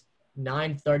 526,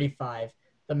 935.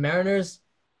 The Mariners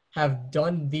have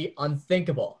done the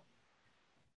unthinkable.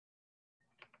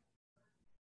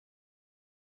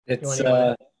 It's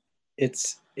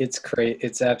crazy.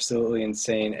 It's absolutely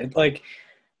insane. I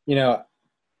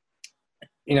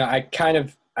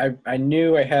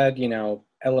knew I had,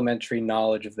 elementary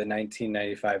knowledge of the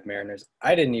 1995 Mariners.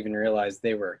 I didn't even realize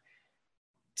they were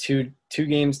two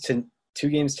games to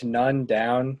none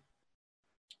down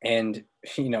and,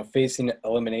 facing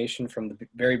elimination from the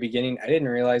very beginning. I didn't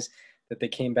realize that they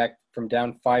came back from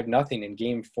down 5-0 in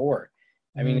Game 4.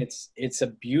 I mean, it's a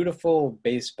beautiful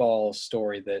baseball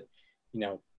story that,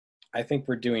 I think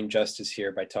we're doing justice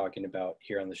here by talking about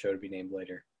here on the show to be named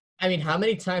later. I mean, how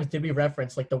many times did we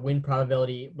reference the win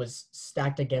probability was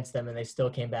stacked against them and they still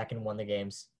came back and won the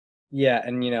games? Yeah,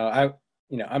 and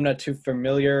I'm not too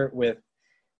familiar with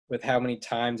how many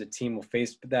times a team will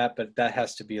face that, but that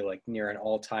has to be near an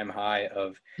all-time high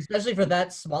of, especially for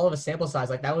that small of a sample size.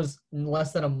 That was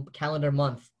less than a calendar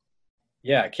month.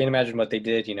 Yeah, I can't imagine what they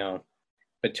did,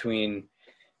 between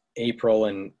April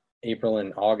and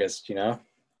August,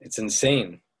 It's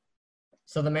insane.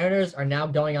 So the Mariners are now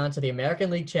going on to the American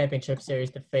League Championship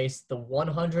Series to face the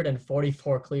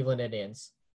 144 Cleveland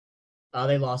Indians.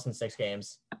 They lost in 6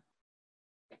 games.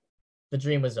 The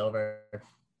dream was over.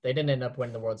 They didn't end up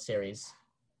winning the World Series.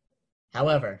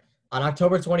 However, on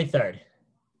October 23rd,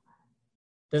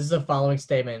 this is the following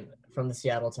statement from the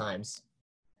Seattle Times.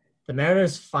 The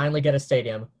Mariners finally get a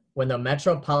stadium when the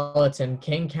Metropolitan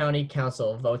King County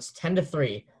Council votes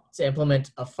 10-3 to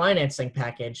implement a financing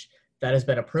package that has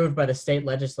been approved by the state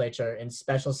legislature in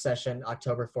special session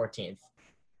October 14th.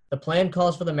 The plan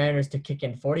calls for the Mariners to kick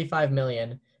in $45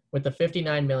 million, with the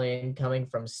 $59 million coming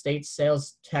from state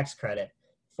sales tax credit,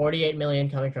 $48 million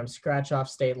coming from scratch-off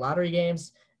state lottery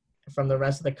games, from the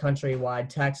rest of the country-wide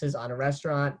taxes on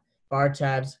restaurant, bar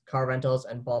tabs, car rentals,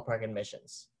 and ballpark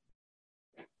admissions.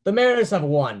 The Mariners have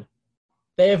won.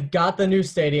 They have got the new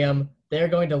stadium. They're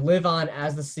going to live on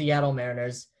as the Seattle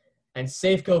Mariners, and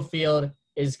Safeco Field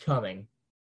is coming.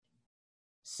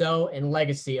 So, in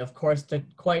legacy, of course, to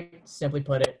quite simply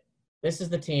put it, this is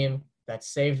the team that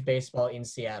saved baseball in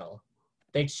Seattle.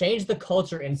 They changed the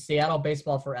culture in Seattle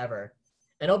baseball forever.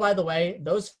 And oh, by the way,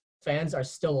 those fans are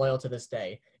still loyal to this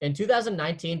day. In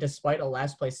 2019, despite a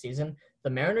last-place season, the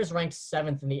Mariners ranked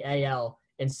 7th in the AL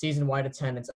in season-wide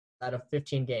attendance out of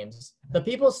 15 games. The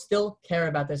people still care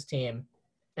about this team.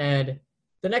 And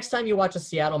the next time you watch a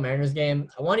Seattle Mariners game,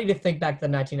 I want you to think back to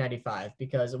 1995,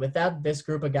 because without this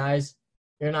group of guys,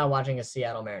 you're not watching a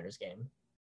Seattle Mariners game.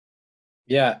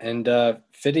 Yeah, and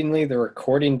fittingly, the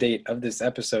recording date of this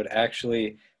episode,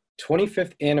 actually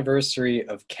 25th anniversary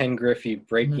of Ken Griffey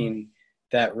breaking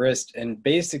that wrist. And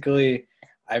basically,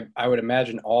 I would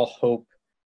imagine all hope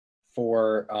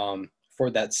for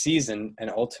that season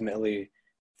and ultimately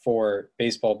for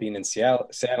baseball being in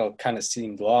Seattle kind of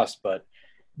seemed lost, but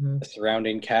the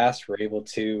surrounding cast were able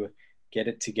to get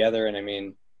it together. And I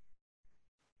mean,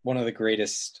 one of the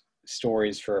greatest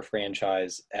stories for a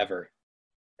franchise ever.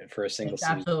 for a single It's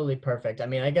season. absolutely perfect. I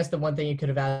mean, I guess the one thing you could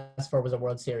have asked for was a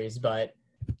World Series, but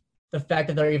the fact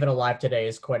that they're even alive today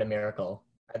is quite a miracle.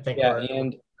 I think we're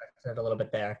a little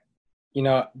bit there. You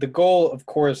know, the goal, of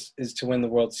course, is to win the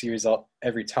World Series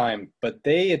every time, but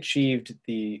they achieved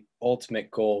the ultimate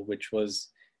goal, which was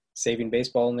saving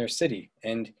baseball in their city.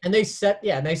 And they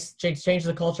changed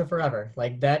the culture forever.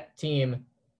 Like, that team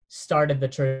started the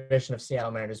tradition of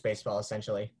Seattle Mariners baseball,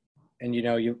 essentially. And, you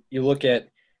know, you look at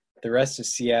the rest of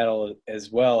Seattle as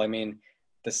well. I mean,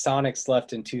 the Sonics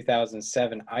left in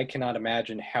 2007. I cannot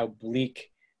imagine how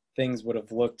bleak things would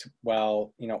have looked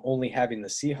while, you know, only having the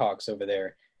Seahawks over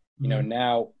there. You know,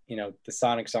 now, you know, the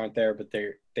Sonics aren't there, but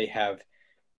they have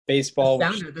baseball.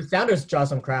 The Sounders draw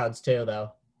some crowds too,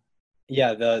 though.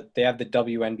 Yeah, they have the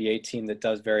WNBA team that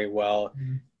does very well.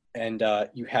 And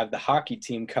you have the hockey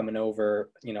team coming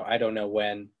over, you know, I don't know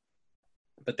when,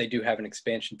 but they do have an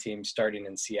expansion team starting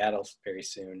in Seattle very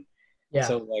soon. Yeah.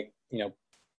 So, like, you know,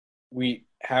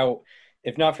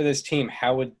 if not for this team,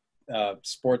 how would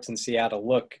sports in Seattle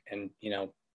look? And, you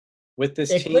know, with this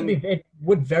team, it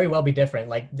would very well be different.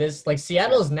 Like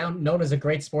Seattle is now known as a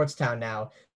great sports town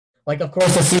now. Like, of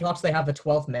course, the Seahawks, they have the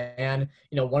 12th man,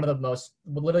 you know, one of the most,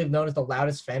 literally known as the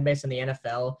loudest fan base in the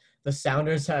NFL. The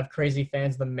Sounders have crazy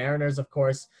fans. The Mariners, of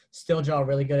course, still draw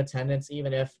really good attendance,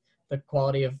 even if the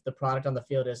quality of the product on the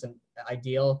field isn't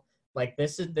ideal. Like,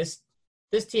 this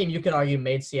team, you could argue,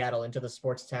 made Seattle into the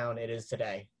sports town it is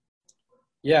today.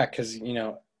 Yeah, because, you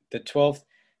know, the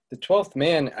 12th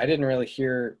man, I didn't really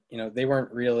hear, you know, they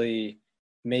weren't really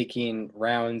making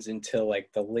rounds until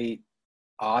like the late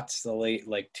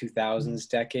 2000s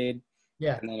decade.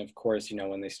 Yeah. And then, of course, you know,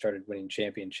 when they started winning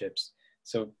championships.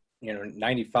 So, you know,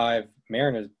 95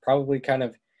 Mariners probably kind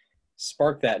of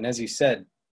sparked that. And as you said,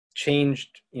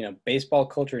 changed, you know, baseball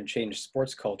culture and changed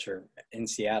sports culture in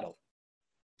Seattle.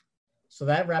 So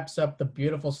that wraps up the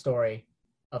beautiful story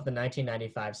of the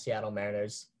 1995 Seattle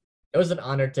Mariners. It was an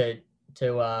honor to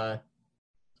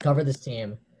cover this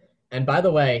team. And by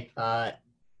the way, I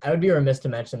would be remiss to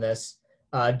mention this.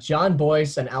 John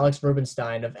Boyce and Alex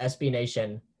Rubenstein of SB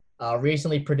Nation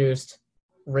recently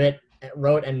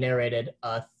wrote and narrated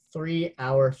a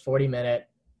 3-hour, 40-minute,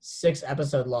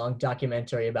 6-episode-long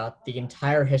documentary about the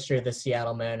entire history of the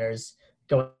Seattle Mariners,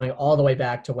 going all the way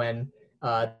back to when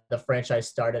the franchise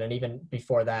started and even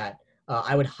before that.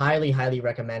 I would highly, highly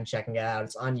recommend checking it out.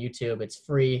 It's on YouTube. It's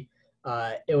free.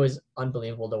 It was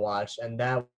unbelievable to watch, and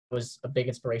that was a big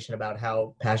inspiration about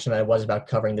how passionate I was about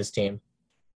covering this team.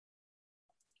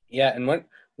 Yeah, and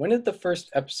when did the first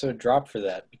episode drop for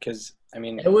that? Because, I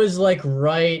mean... It was, like,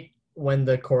 right when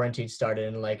the quarantine started,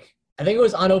 and, like, I think it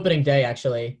was on opening day,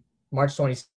 actually, March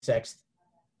 26th.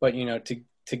 But, you know,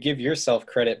 to give yourself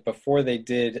credit, before they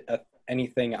did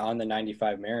anything on the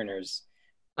 95 Mariners...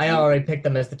 I already picked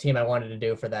them as the team I wanted to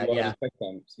do for that, yeah. Picked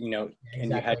them, you know, Exactly.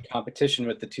 And you had competition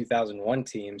with the 2001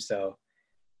 team, so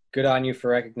good on you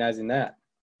for recognizing that.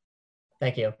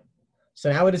 Thank you.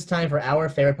 So now it is time for our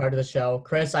favorite part of the show.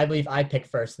 Chris, I believe I picked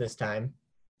first this time.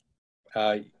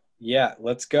 Yeah,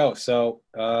 let's go. So,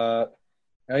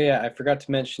 I forgot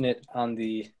to mention it on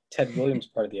the Ted Williams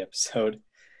part of the episode.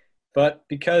 But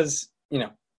because, you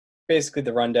know, basically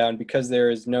the rundown, because there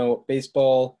is no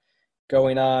baseball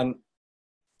going on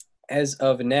as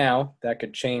of now, that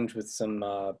could change with some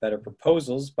better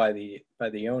proposals by the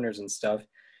owners and stuff.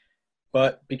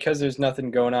 But because there's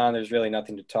nothing going on, there's really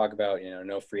nothing to talk about, you know,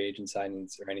 no free agent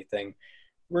signings or anything.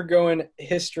 We're going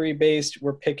history-based.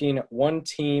 We're picking one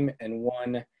team and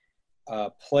one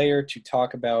player to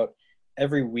talk about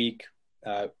every week.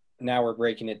 Now we're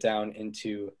breaking it down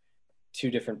into 2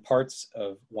 different parts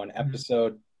of one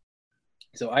episode.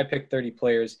 So I picked 30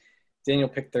 players. Daniel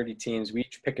picked 30 teams. We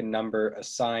each pick a number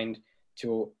assigned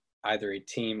to either a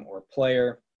team or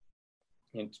player.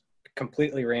 It's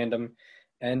completely random.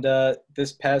 And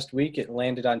this past week, it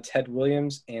landed on Ted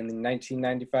Williams and the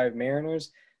 1995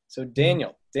 Mariners. So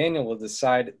Daniel will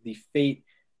decide the fate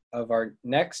of our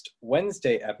next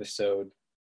Wednesday episode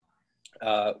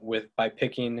by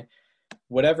picking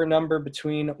whatever number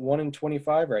between 1 and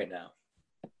 25 right now.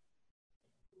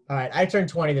 All right, I turned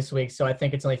 20 this week, so I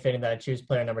think it's only fitting that I choose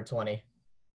player number 20.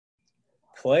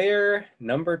 Player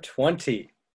number 20.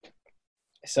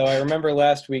 So I remember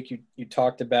last week you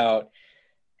talked about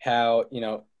how, you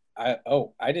know,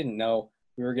 I didn't know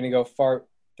we were going to go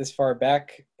this far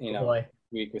back, you know,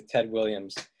 week with Ted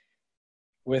Williams.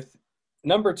 With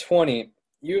number 20,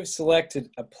 you have selected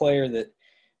a player that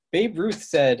Babe Ruth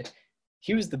said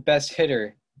he was the best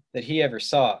hitter that he ever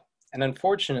saw. And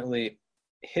unfortunately,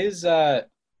 his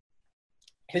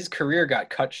career got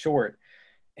cut short,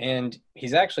 and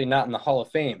he's actually not in the Hall of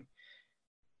Fame.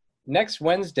 next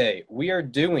Wednesday, we are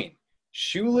doing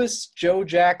Shoeless Joe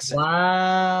Jackson.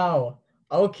 Wow.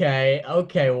 Okay.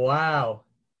 Wow.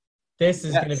 This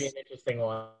is going to be an interesting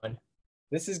one.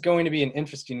 This is going to be an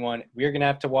interesting one. We're going to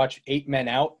have to watch 8 Men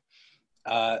Out,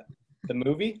 the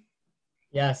movie.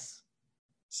 Yes.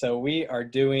 So we are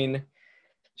doing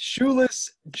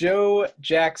Shoeless Joe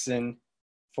Jackson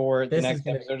for the next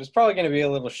episode. It's probably going to be a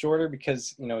little shorter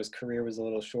because, his career was a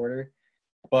little shorter.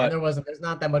 But and there's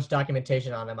not that much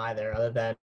documentation on him either, other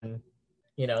than,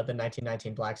 the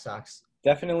 1919 Black Sox.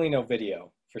 Definitely no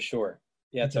video, for sure.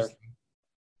 Yeah,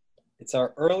 it's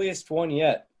our earliest one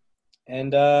yet.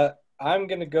 And I'm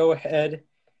going to go ahead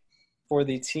for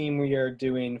the team we are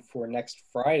doing for next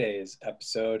Friday's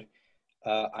episode.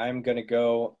 I'm going to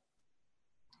go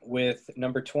with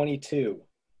number 22.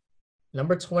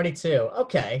 Number 22.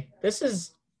 Okay. This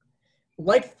is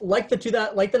like the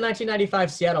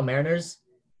 1995 Seattle Mariners.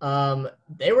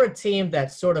 They were a team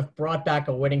that sort of brought back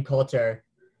a winning culture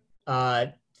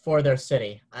for their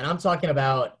city. And I'm talking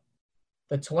about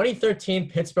the 2013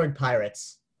 Pittsburgh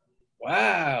Pirates.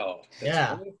 Wow. The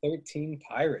 2013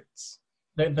 Pirates.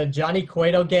 The Johnny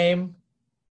Cueto game.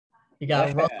 You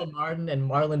got Russell Martin and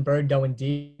Marlon Byrd going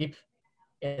deep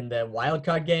in the wild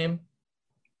card game.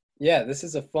 Yeah, this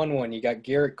is a fun one. You got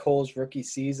Garrett Cole's rookie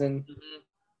season.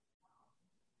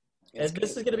 This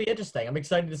is going to be interesting. I'm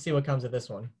excited to see what comes of this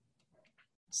one.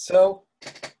 So,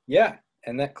 yeah,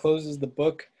 and that closes the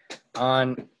book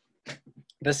on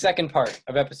the second part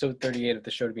of episode 38 of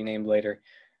the show to be named later.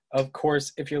 Of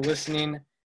course, if you're listening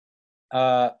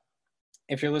on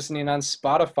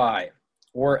Spotify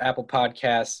or Apple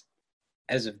Podcasts,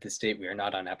 as of this date, we are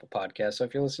not on Apple Podcasts. So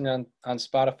if you're listening on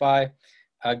Spotify,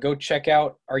 go check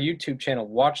out our YouTube channel.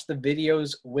 Watch the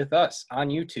videos with us on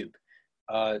YouTube.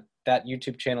 That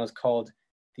YouTube channel is called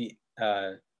the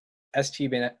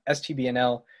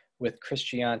STBNL with Chris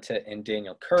Gianta and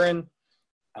Daniel Curran.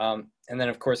 And then,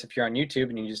 of course, if you're on YouTube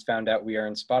and you just found out we are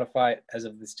on Spotify as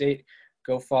of this date,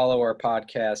 go follow our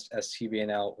podcast,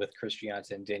 STBNL with Chris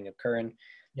Gianta and Daniel Curran.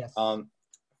 Yes.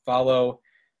 Follow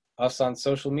us on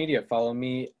social media. Follow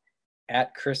me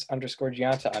at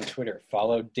Chris_Gianta on Twitter.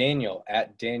 Follow Daniel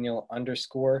at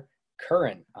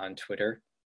Daniel_Curran on Twitter.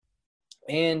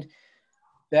 And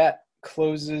that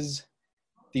closes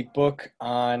the book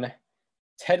on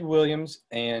Ted Williams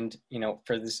and,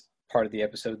 for this part of the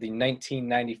episode, the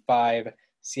 1995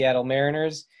 Seattle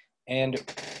Mariners. And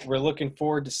we're looking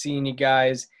forward to seeing you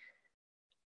guys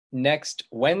next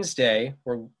Wednesday,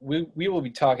 where we will be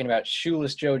talking about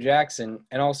Shoeless Joe Jackson,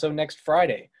 and also next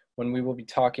Friday, when we will be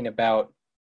talking about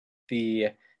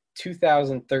the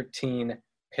 2013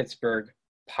 Pittsburgh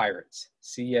Pirates.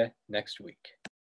 See you next week.